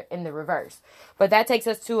in the reverse. But that takes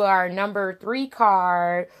us to our number 3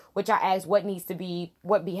 card, which I asked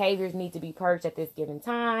what behaviors need to be purged at this given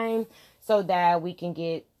time so that we can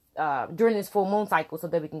get, during this full moon cycle, so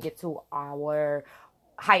that we can get to our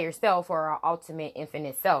higher self or our ultimate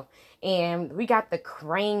infinite self. And we got the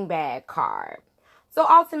crane bag card. So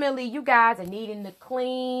ultimately, you guys are needing to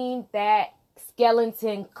clean that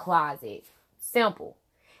skeleton closet. Simple.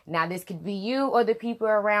 Now, this could be you or the people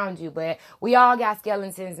around you, but we all got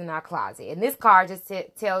skeletons in our closet. And this card just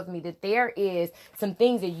tells me that there is some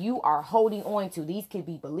things that you are holding on to. These could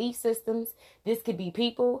be belief systems. This could be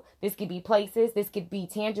people. This could be places. This could be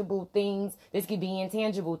tangible things. This could be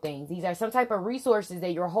intangible things. These are some type of resources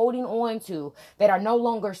that you're holding on to that are no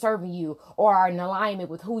longer serving you or are in alignment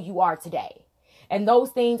with who you are today. And those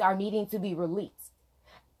things are needing to be released.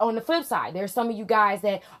 On the flip side, there's some of you guys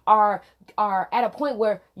that are at a point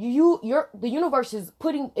where the universe is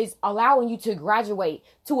allowing you to graduate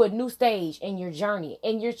to a new stage in your journey,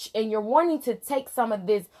 and you're wanting to take some of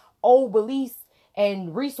this old beliefs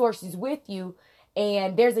and resources with you,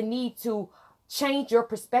 and there's a need to change your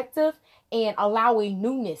perspective and allowing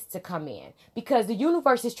newness to come in, because the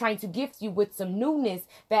universe is trying to gift you with some newness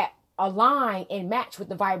that align and match with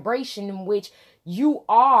the vibration in which you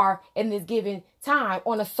are in this given time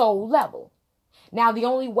on a soul level. Now, the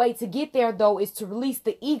only way to get there, though, is to release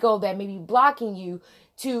the ego that may be blocking you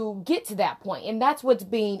to get to that point. And that's what's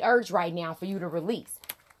being urged right now for you to release.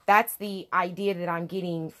 That's the idea that I'm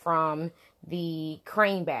getting from the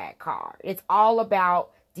crane bag card. It's all about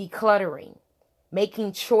decluttering,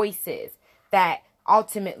 making choices that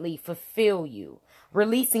ultimately fulfill you,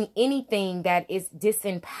 releasing anything that is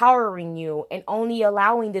disempowering you, and only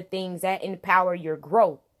allowing the things that empower your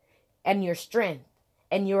growth and your strength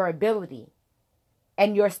and your ability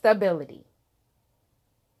and your stability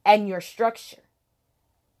and your structure.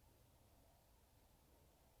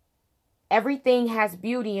 Everything has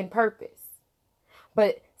beauty and purpose.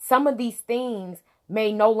 But some of these things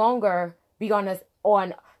may no longer be on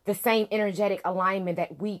the same energetic alignment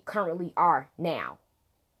that we currently are now.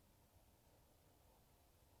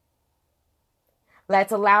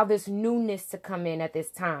 Let's allow this newness to come in at this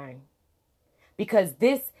time, because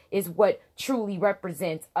this is what truly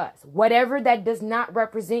represents us. Whatever that does not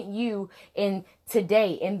represent you in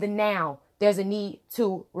today, in the now, there's a need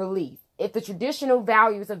to release. If the traditional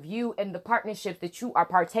values of you and the partnerships that you are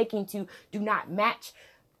partaking to do not match,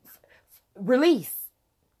 release.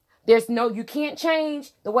 You can't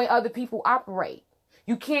change the way other people operate.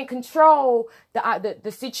 You can't control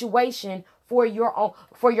the situation for your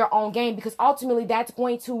own gain, because ultimately that's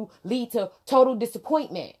going to lead to total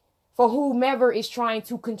disappointment for whomever is trying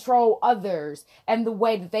to control others and the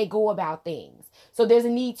way that they go about things. So there's a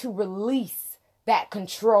need to release that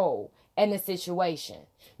control in the situation.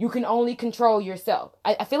 You can only control yourself.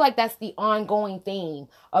 I feel like that's the ongoing theme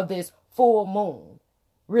of this full moon.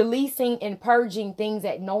 Releasing and purging things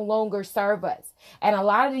that no longer serve us. And a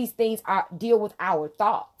lot of these things deal with our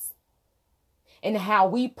thoughts and how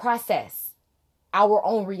we process our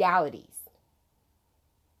own realities.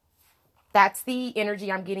 That's the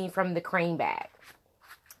energy I'm getting from the crane bag,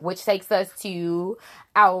 which takes us to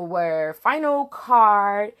our final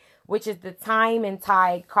card, which is the Time and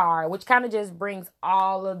Tide card, which kind of just brings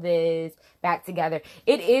all of this back together.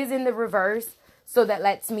 It is in the reverse, so that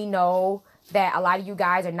lets me know that a lot of you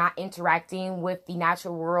guys are not interacting with the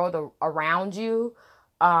natural world around you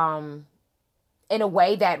in a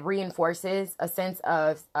way that reinforces a sense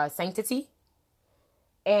of sanctity.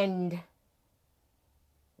 And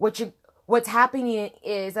what's happening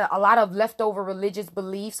is a lot of leftover religious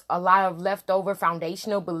beliefs, a lot of leftover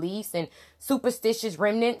foundational beliefs and superstitious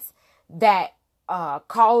remnants that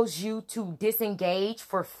cause you to disengage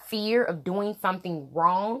for fear of doing something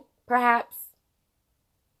wrong, perhaps.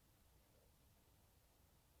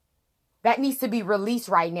 That needs to be released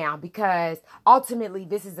right now, because ultimately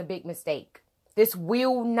this is a big mistake. This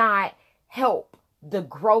will not help the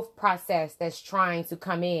growth process that's trying to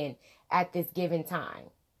come in at this given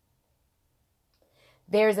time.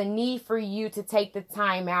 There's a need for you to take the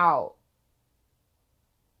time out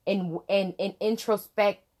and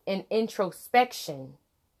introspection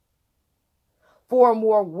for a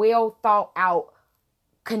more well thought out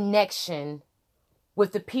connection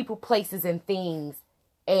with the people, places, and things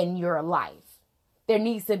in your life. There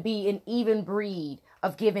needs to be an even breed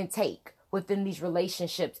of give and take within these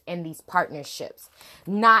relationships and these partnerships,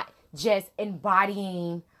 not just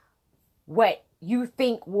embodying what you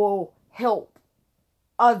think will help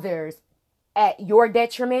others at your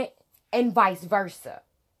detriment and vice versa.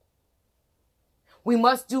 We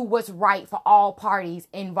must do what's right for all parties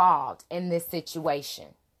involved in this situation.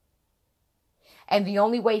 And the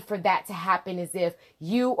only way for that to happen is if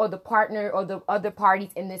you or the partner or the other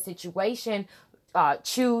parties in this situation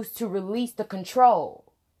choose to release the control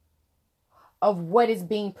of what is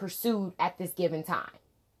being pursued at this given time.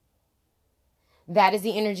 That is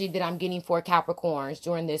the energy that I'm getting for Capricorns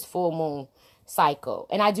during this full moon cycle.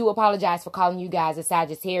 And I do apologize for calling you guys a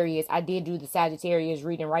Sagittarius. I did do the Sagittarius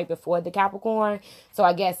reading right before the Capricorn. So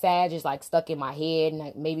I guess Sag is like stuck in my head.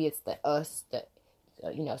 And maybe it's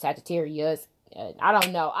Sagittarius. I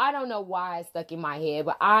don't know. I don't know why it's stuck in my head,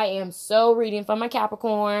 but I am so reading for my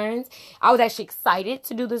Capricorns. I was actually excited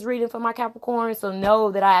to do this reading for my Capricorns, so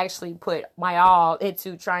know that I actually put my all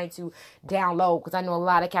into trying to download, because I know a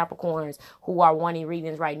lot of Capricorns who are wanting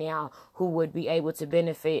readings right now who would be able to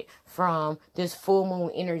benefit from this full moon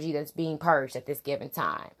energy that's being purged at this given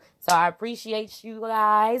time. So I appreciate you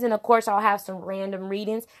guys. And of course, I'll have some random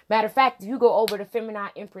readings. Matter of fact, if you go over to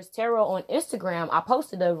Feminine Empress Tarot on Instagram, I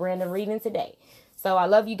posted a random reading today. So I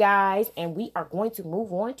love you guys. And we are going to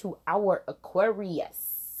move on to our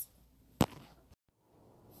Aquarius.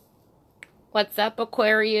 What's up,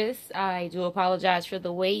 Aquarius? I do apologize for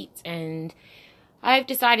the wait. And I've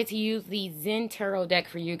decided to use the Zen Tarot deck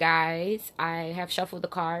for you guys. I have shuffled the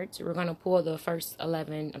cards. We're going to pull the first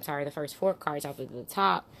 4 cards off of the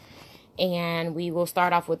top. And we will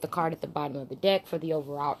start off with the card at the bottom of the deck for the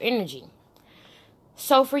overall energy.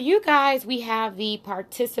 So for you guys, we have the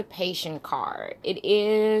participation card. It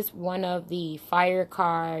is one of the fire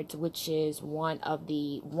cards, which is one of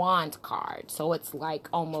the wand cards. So it's like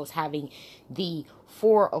almost having the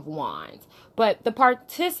 4 of wands. But the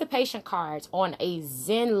participation cards on a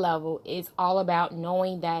Zen level is all about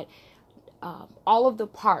knowing that all of the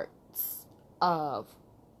parts of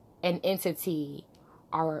an entity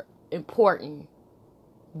are important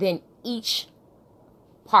than each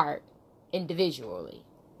part individually.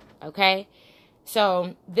 Okay?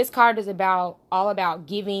 So this card is all about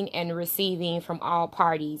giving and receiving from all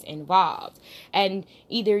parties involved. And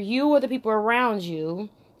either you or the people around you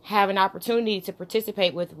have an opportunity to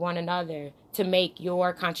participate with one another to make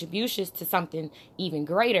your contributions to something even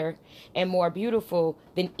greater and more beautiful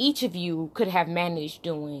than each of you could have managed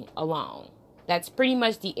doing alone. That's pretty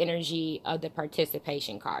much the energy of the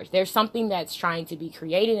participation cards. There's something that's trying to be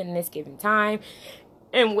created in this given time,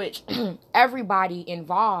 in which everybody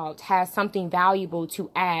involved has something valuable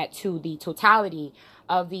to add to the totality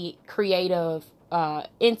of the creative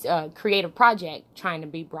project trying to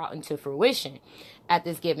be brought into fruition at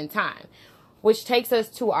this given time. Which takes us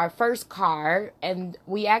to our first card, and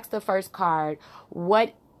we ask the first card,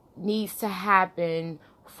 what needs to happen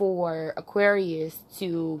for Aquarius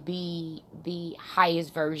to be the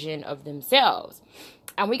highest version of themselves?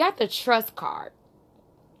 And we got the trust card.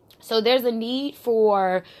 So there's a need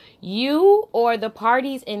for you or the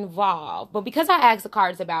parties involved. But because I asked the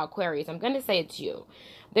cards about Aquarius, I'm going to say it's you.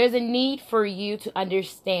 There's a need for you to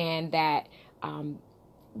understand that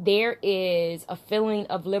there is a feeling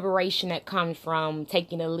of liberation that comes from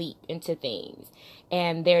taking a leap into things.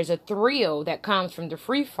 And there's a thrill that comes from the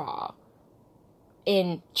free fall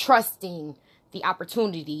in trusting the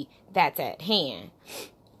opportunity that's at hand.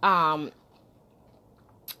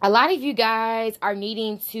 A lot of you guys are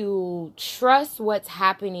needing to trust what's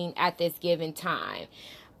happening at this given time.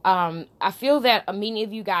 I feel that many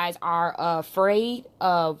of you guys are afraid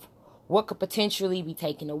of what could potentially be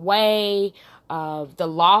taken away, of the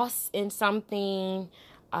loss in something.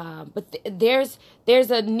 But there's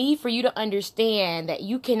a need for you to understand that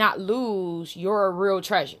you cannot lose your real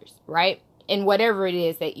treasures, right? In whatever it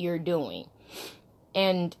is that you're doing.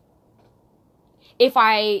 And if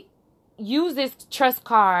I use this trust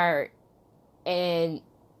card and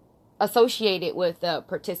associate it with the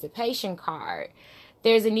participation card,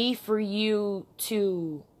 there's a need for you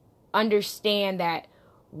to understand that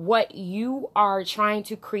what you are trying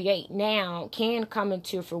to create now can come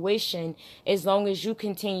into fruition as long as you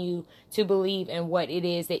continue to believe in what it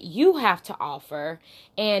is that you have to offer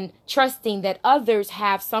and trusting that others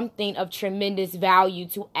have something of tremendous value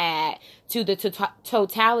to add to the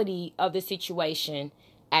totality of the situation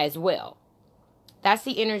as well. That's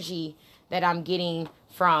the energy that I'm getting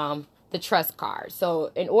from the trust card.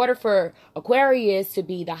 So in order for Aquarius to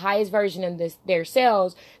be the highest version of their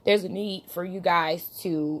selves, there's a need for you guys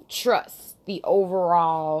to trust the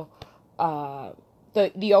overall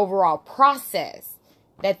the overall process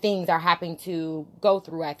that things are having to go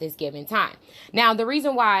through at this given time. Now, the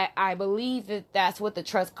reason why I believe that that's what the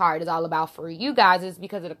trust card is all about for you guys is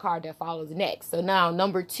because of the card that follows next. So now,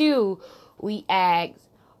 number 2, we ask,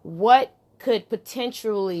 what could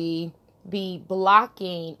potentially be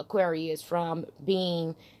blocking Aquarius from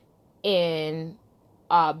being their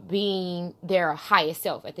highest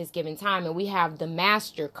self at this given time? And we have the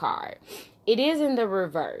Master card. It is in the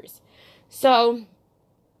reverse. So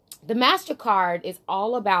the Master card is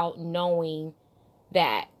all about knowing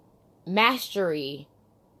that mastery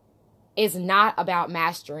is not about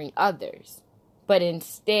mastering others, but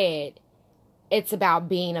instead it's about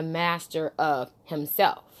being a master of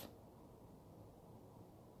himself.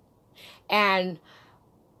 And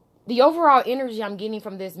the overall energy I'm getting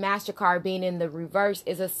from this Master card being in the reverse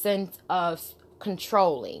is a sense of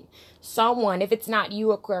controlling. Someone, if it's not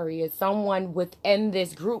you, Aquarius, someone within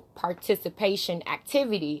this group participation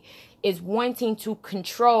activity is wanting to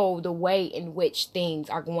control the way in which things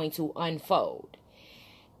are going to unfold.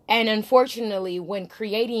 And unfortunately, when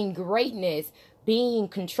creating greatness, being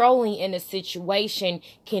controlling in a situation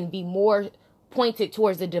can be more pointed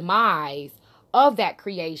towards the demise of that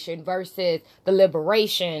creation versus the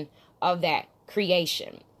liberation of that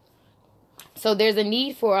creation. So there's a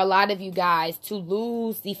need for a lot of you guys to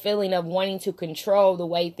lose the feeling of wanting to control the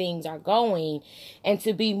way things are going and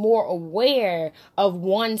to be more aware of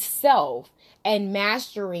oneself and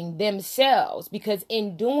mastering themselves, because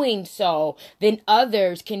in doing so, then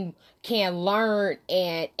others can learn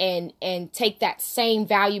and take that same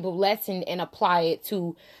valuable lesson and apply it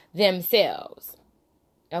to themselves.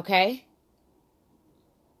 Okay?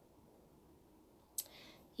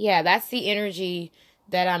 Yeah, that's the energy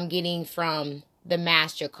that I'm getting from the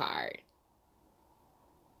Master card.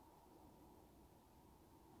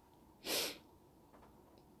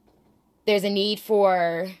 There's a need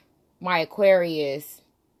for my Aquarius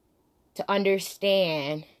to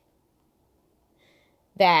understand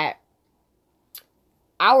that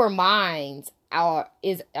our minds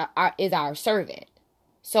is our servant.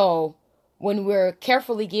 So when we're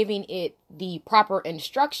carefully giving it the proper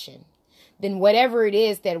instruction, then whatever it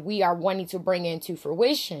is that we are wanting to bring into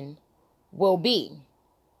fruition will be.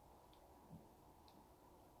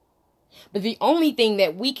 But the only thing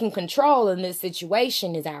that we can control in this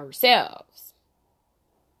situation is ourselves.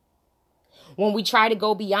 When we try to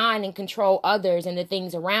go beyond and control others and the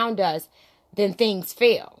things around us, then things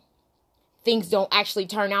fail. Things don't actually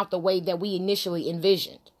turn out the way that we initially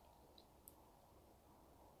envisioned.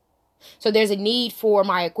 So there's a need for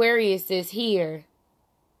my Aquariuses here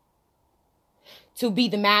to be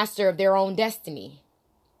the master of their own destiny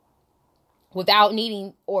without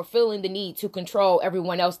needing or feeling the need to control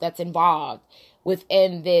everyone else that's involved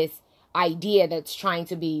within this idea that's trying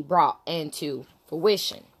to be brought into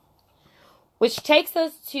fruition. Which takes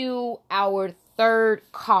us to our third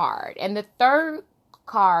card. And the third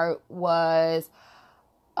card was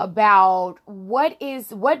about what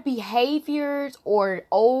behaviors or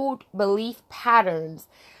old belief patterns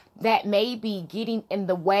that may be getting in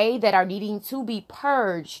the way that are needing to be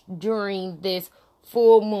purged during this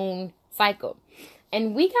full moon cycle.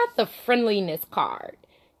 And we got the friendliness card.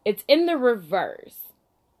 It's in the reverse.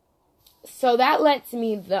 So that lets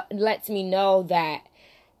me know that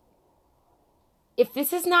if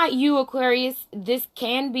this is not you, Aquarius, this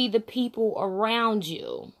can be the people around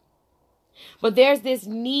you. But there's this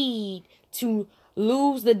need to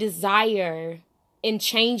lose the desire in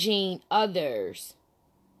changing others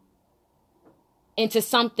into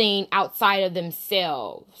something outside of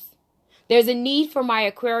themselves. There's a need for my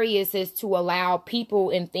Aquariuses to allow people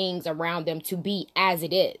and things around them to be as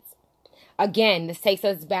it is. Again, this takes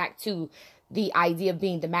us back to the idea of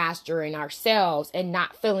being the master in ourselves and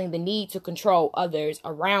not feeling the need to control others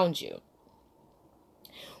around you.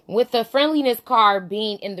 With the friendliness card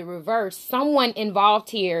being in the reverse, someone involved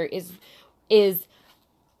here is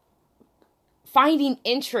finding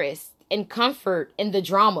interest and comfort in the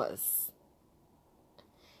dramas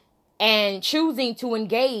and choosing to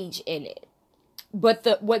engage in it.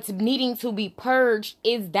 But what's needing to be purged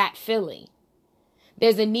is that feeling.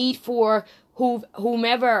 There's a need for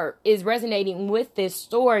whomever is resonating with this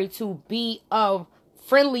story to be of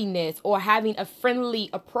friendliness or having a friendly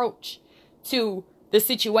approach to the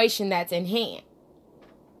situation that's in hand.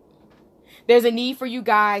 There's a need for you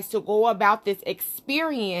guys to go about this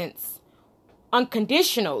experience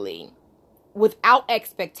unconditionally, without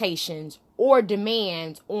expectations or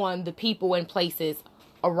demands on the people and places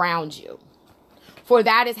around you. For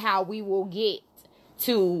that is how we will get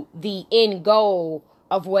to the end goal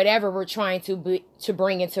of whatever we're trying to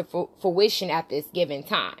bring into fruition at this given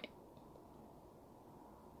time.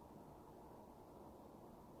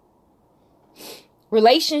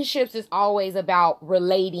 Relationships is always about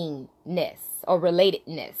relatingness or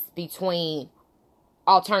relatedness between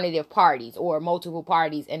alternative parties or multiple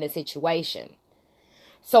parties in a situation.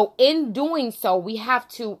 So in doing so, we have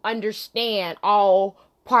to understand all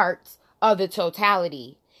parts of the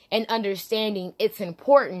totality, and understanding it's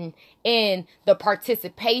important in the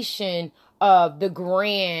participation of the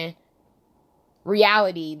grand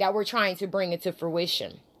reality that we're trying to bring into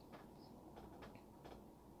fruition.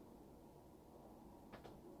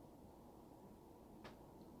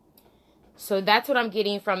 So that's what I'm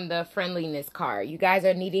getting from the friendliness card. You guys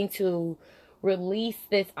are needing to release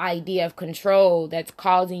this idea of control that's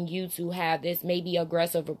causing you to have this maybe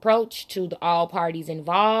aggressive approach to all parties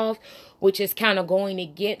involved, which is kind of going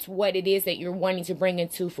against what it is that you're wanting to bring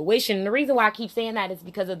into fruition. And the reason why I keep saying that is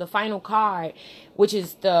because of the final card, which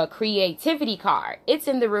is the creativity card. It's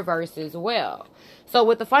in the reverse as well. So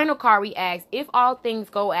with the final card, we ask, if all things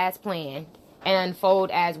go as planned and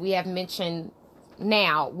unfold as we have mentioned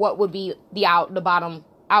now, what would be the bottom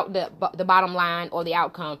line or the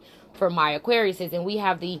outcome for my Aquariuses? And we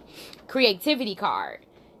have the creativity card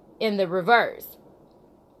in the reverse.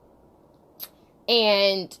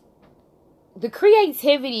 And the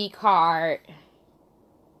creativity card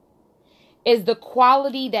is the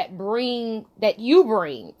quality that you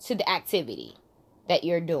bring to the activity that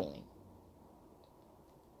you're doing.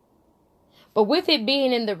 But with it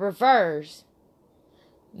being in the reverse,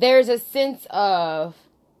 there's a sense of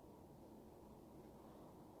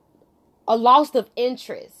a loss of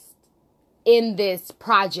interest in this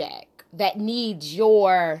project that needs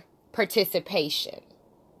your participation.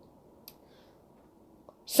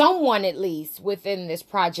 Someone, at least within this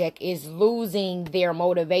project, is losing their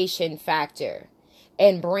motivation factor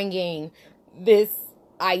and bringing this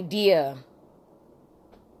idea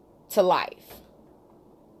to life.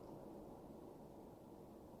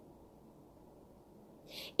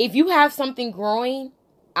 If you have something growing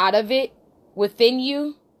out of it within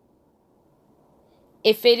you,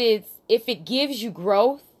 if it gives you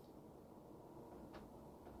growth,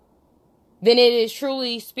 then it is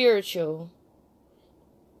truly spiritual.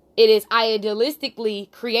 It is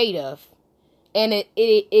idealistically creative, and it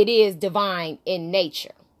is divine in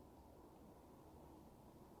nature.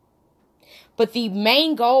 But the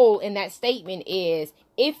main goal in that statement is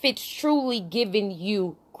if it's truly giving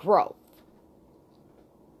you growth.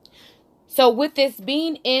 So with this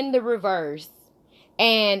being in the reverse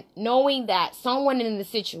and knowing that someone in the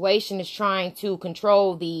situation is trying to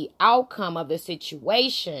control the outcome of the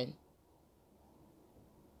situation,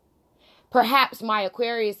 perhaps my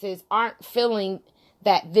Aquariuses aren't feeling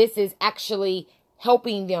that this is actually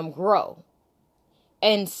helping them grow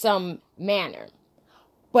in some manner.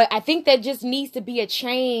 But I think there just needs to be a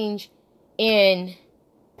change in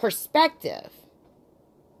perspective.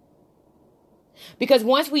 Because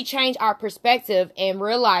once we change our perspective and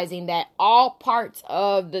realizing that all parts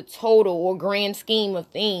of the total or grand scheme of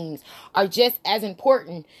things are just as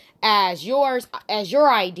important as your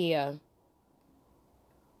idea,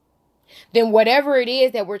 then whatever it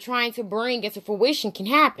is that we're trying to bring into fruition can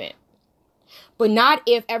happen. But not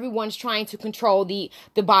if everyone's trying to control the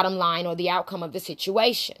bottom line or the outcome of the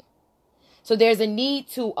situation. So there's a need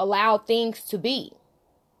to allow things to be.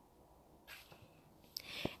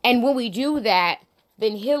 And when we do that,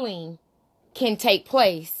 then healing can take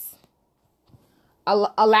place,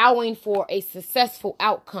 allowing for a successful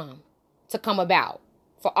outcome to come about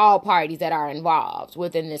for all parties that are involved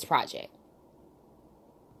within this project.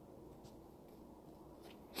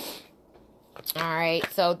 All right,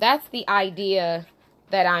 so that's the idea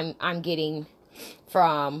that I'm getting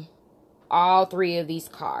from all three of these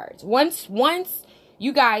cards. Once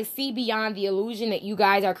you guys see beyond the illusion that you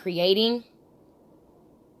guys are creating,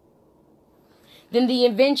 then the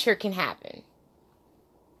adventure can happen.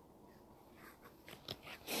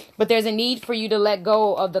 But there's a need for you to let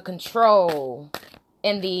go of the control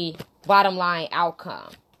and the bottom line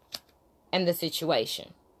outcome and the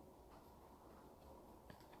situation.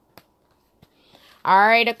 All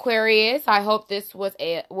right, Aquarius, I hope this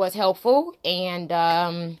was helpful.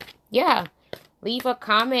 And yeah, leave a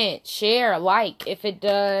comment, share, like if it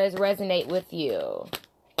does resonate with you.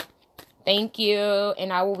 Thank you,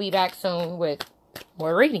 and I will be back soon with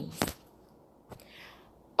more readings.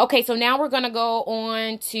 Okay, so now we're going to go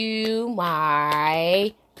on to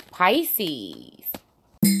my Pisces.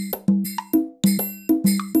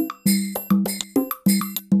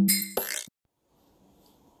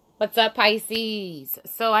 What's up, Pisces?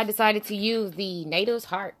 So I decided to use the Native's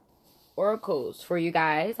Heart Oracles for you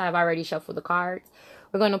guys. I've already shuffled the cards.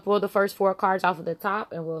 We're going to pull the first 4 cards off of the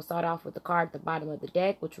top, and we'll start off with the card at the bottom of the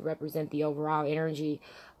deck, which will represent the overall energy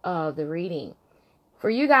of the reading. For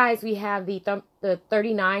you guys, we have the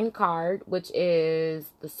 39 card, which is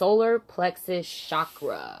the Solar Plexus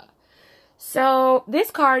Chakra. So this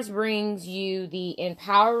card brings you the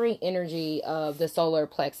empowering energy of the Solar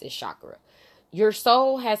Plexus Chakra. Your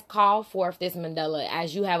soul has called forth this mandala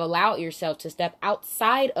as you have allowed yourself to step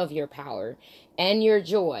outside of your power and your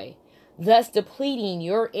joy, thus depleting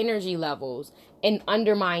your energy levels and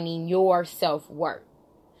undermining your self-worth.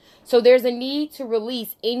 So there's a need to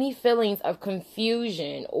release any feelings of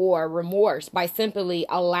confusion or remorse by simply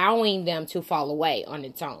allowing them to fall away on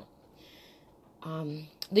its own.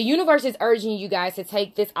 The universe is urging you guys to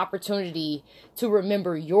take this opportunity to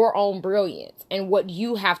remember your own brilliance and what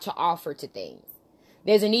you have to offer to things.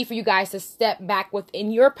 There's a need for you guys to step back within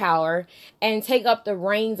your power and take up the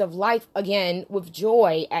reins of life again with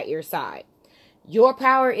joy at your side. Your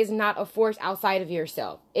power is not a force outside of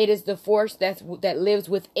yourself. It is the force that lives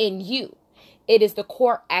within you. It is the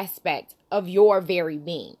core aspect of your very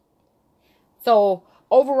being. So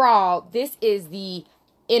overall, this is the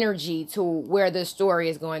energy to where the story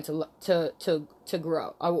is going to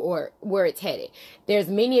grow, or where it's headed. There's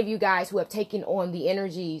many of you guys who have taken on the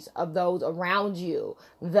energies of those around you,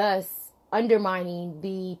 thus undermining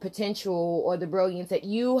the potential or the brilliance that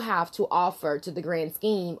you have to offer to the grand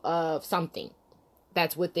scheme of something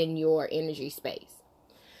that's within your energy space.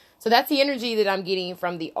 So that's the energy that I'm getting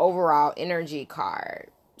from the overall energy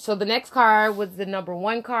card. So the next card was the number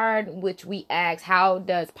 1 card, which we asked, how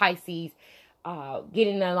does Pisces get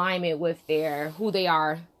in alignment with who they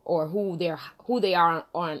are, or who they are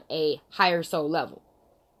on a higher soul level.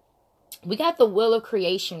 We got the Wheel of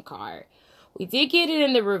Creation card. We did get it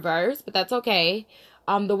in the reverse, but that's okay.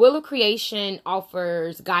 The Wheel of Creation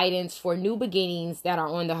offers guidance for new beginnings that are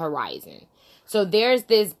on the horizon. So there's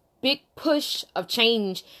this big push of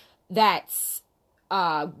change that's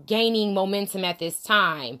gaining momentum at this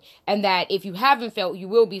time, and that if you haven't felt, you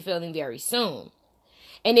will be feeling very soon.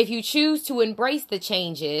 And if you choose to embrace the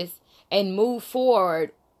changes and move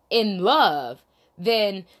forward in love,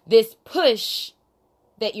 then this push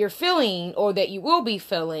that you're feeling or that you will be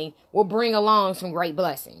feeling will bring along some great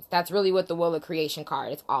blessings. That's really what the Wheel of Creation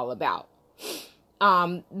card is all about.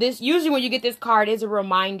 This usually when you get this card is a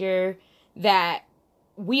reminder that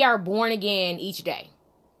we are born again each day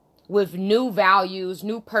with new values,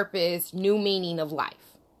 new purpose, new meaning of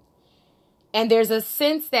life. And there's a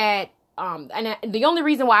sense that the only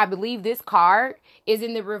reason why I believe this card is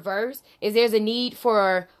in the reverse is there's a need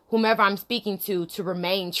for whomever I'm speaking to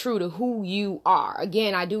remain true to who you are.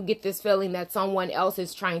 Again, I do get this feeling that someone else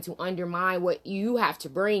is trying to undermine what you have to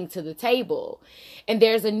bring to the table. And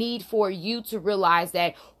there's a need for you to realize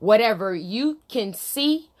that whatever you can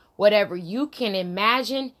see, whatever you can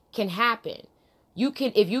imagine can happen.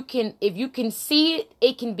 If you can see it,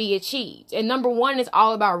 it can be achieved. And number one is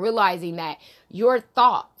all about realizing that your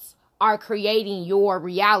thoughts are creating your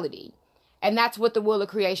reality. And that's what the Wheel of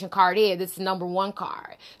Creation card is. It's the number one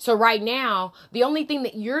card. So right now, the only thing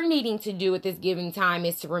that you're needing to do at this given time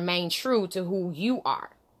is to remain true to who you are.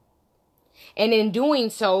 And in doing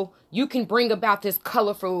so, you can bring about this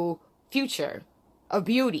colorful future of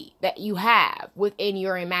beauty that you have within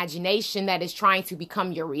your imagination that is trying to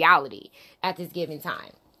become your reality at this given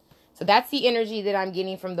time. So that's the energy that I'm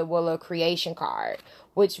getting from the Wheel of Creation card,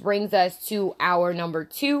 which brings us to our number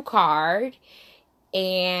 2 card.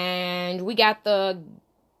 And we got the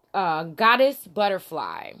Goddess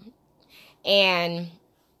Butterfly. And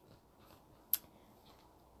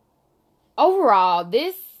overall,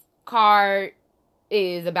 this card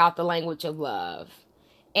is about the language of love.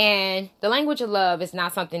 And the language of love is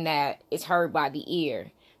not something that is heard by the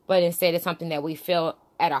ear, but instead it's something that we feel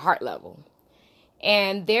at a heart level.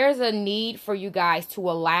 And there's a need for you guys to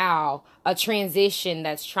allow a transition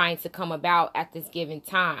that's trying to come about at this given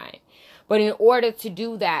time. But in order to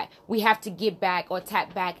do that, we have to get back or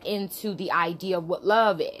tap back into the idea of what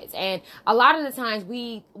love is. And a lot of the times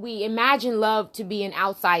we imagine love to be an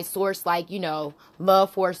outside source, like,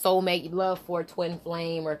 love for a soulmate, love for a twin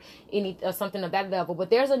flame or something of that level.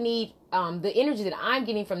 But there's a need, the energy that I'm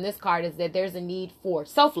getting from this card is that there's a need for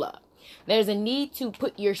self-love. There's a need to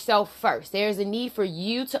put yourself first. There's a need for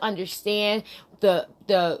you to understand the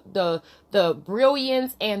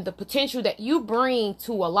brilliance and the potential that you bring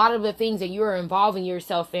to a lot of the things that you're involving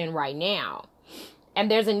yourself in right now. And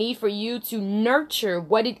there's a need for you to nurture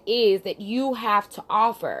what it is that you have to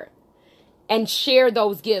offer and share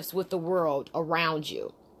those gifts with the world around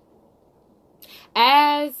you.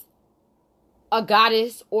 As a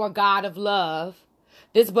goddess or god of love,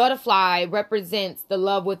 this butterfly represents the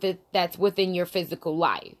love that's within your physical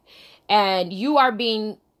life. And you have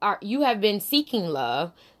been seeking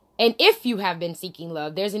love. And if you have been seeking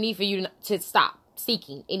love, there's a need for you to stop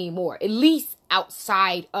seeking anymore, at least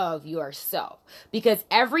outside of yourself. Because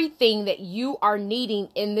everything that you are needing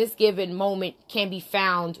in this given moment can be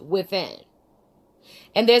found within.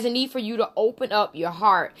 And there's a need for you to open up your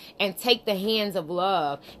heart and take the hands of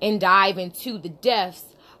love and dive into the depths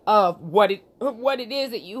of what it is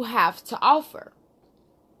that you have to offer.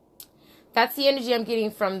 That's the energy I'm getting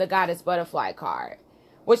from the Goddess Butterfly card,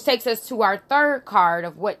 which takes us to our third card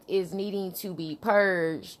of what is needing to be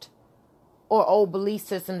purged, or old belief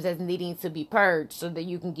systems as needing to be purged so that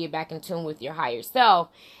you can get back in tune with your higher self.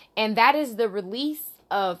 And that is the release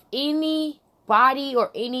of anybody or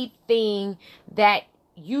anything that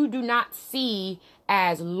you do not see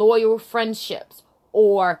as loyal friendships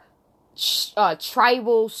or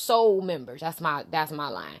tribal soul members. That's my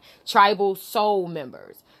line. Tribal soul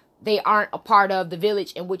members. They aren't a part of the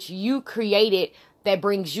village in which you created that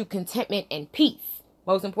brings you contentment and peace.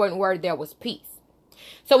 Most important word there was peace.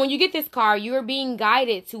 So when you get this card, you're being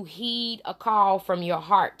guided to heed a call from your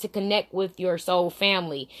heart to connect with your soul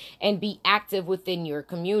family and be active within your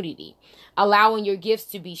community, allowing your gifts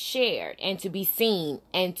to be shared and to be seen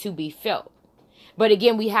and to be felt. But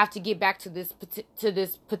again, we have to get back to this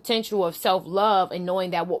potential of self-love and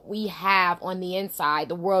knowing that what we have on the inside,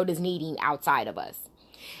 the world is needing outside of us.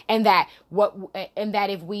 And that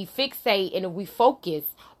if we fixate and if we focus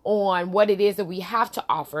on what it is that we have to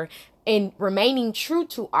offer and remaining true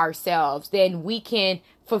to ourselves, then we can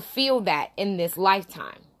fulfill that in this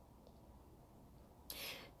lifetime.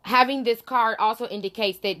 Having this card also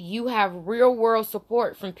indicates that you have real world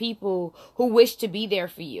support from people who wish to be there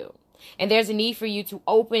for you. And there's a need for you to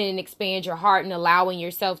open and expand your heart and allowing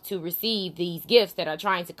yourself to receive these gifts that are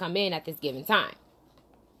trying to come in at this given time.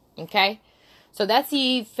 Okay? So that's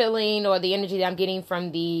the feeling or the energy that I'm getting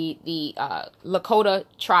from the Lakota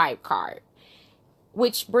tribe card.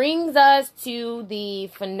 Which brings us to the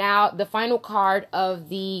final card of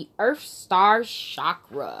the Earth Star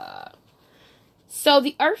Chakra. So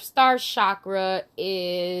the Earth Star Chakra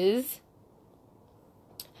is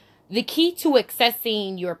The key to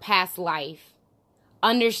accessing your past life,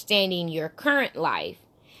 understanding your current life,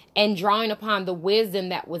 and drawing upon the wisdom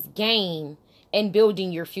that was gained and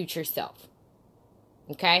building your future self.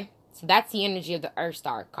 Okay? So that's the energy of the Earth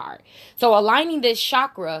Star card. So aligning this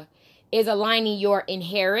chakra is aligning your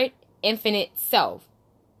inherent infinite self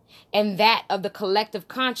and that of the collective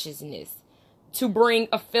consciousness to bring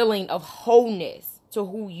a feeling of wholeness to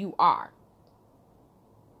who you are.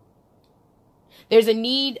 There's a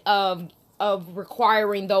need of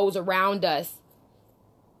requiring those around us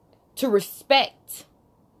to respect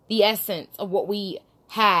the essence of what we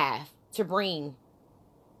have to bring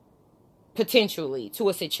potentially to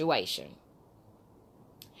a situation.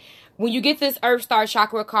 When you get this Earth Star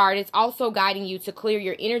Chakra card, it's also guiding you to clear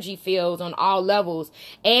your energy fields on all levels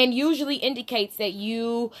and usually indicates that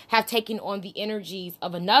you have taken on the energies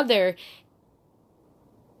of another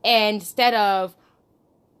instead of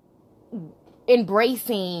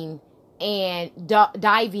embracing and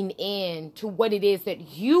diving into what it is that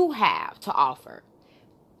you have to offer.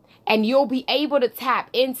 And you'll be able to tap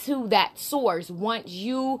into that source once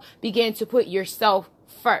you begin to put yourself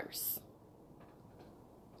first.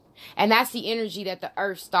 And that's the energy that the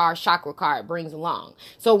Earth Star Chakra card brings along.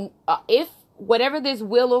 So if whatever this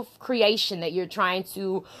wheel of creation that you're trying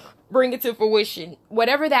to bring it to fruition,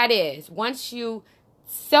 whatever that is, once you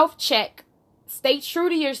self-check, stay true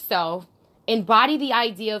to yourself, embody the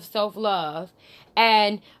idea of self-love,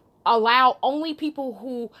 and allow only people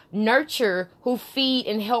who nurture, who feed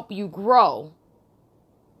and help you grow.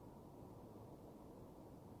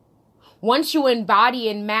 Once you embody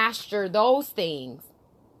and master those things,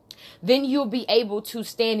 then you'll be able to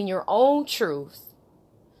stand in your own truth,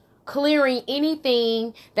 clearing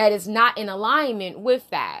anything that is not in alignment with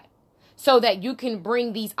that, so that you can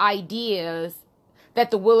bring these ideas that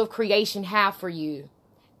the will of creation have for you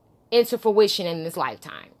into fruition in this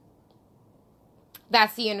lifetime.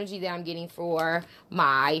 That's the energy that I'm getting for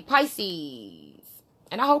my Pisces.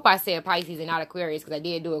 And I hope I said Pisces and not Aquarius, because I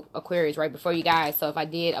did do Aquarius right before you guys. So if I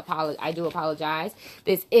did, I do apologize.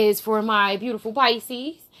 This is for my beautiful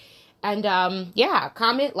Pisces. And yeah,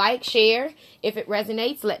 comment, like, share. If it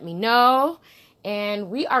resonates, let me know. And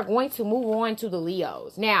we are going to move on to the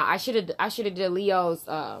Leos. Now, I should have did Leos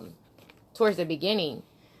towards the beginning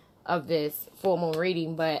of this full moon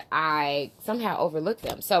reading, but I somehow overlooked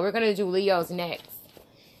them. So we're going to do Leos next.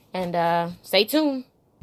 And stay tuned.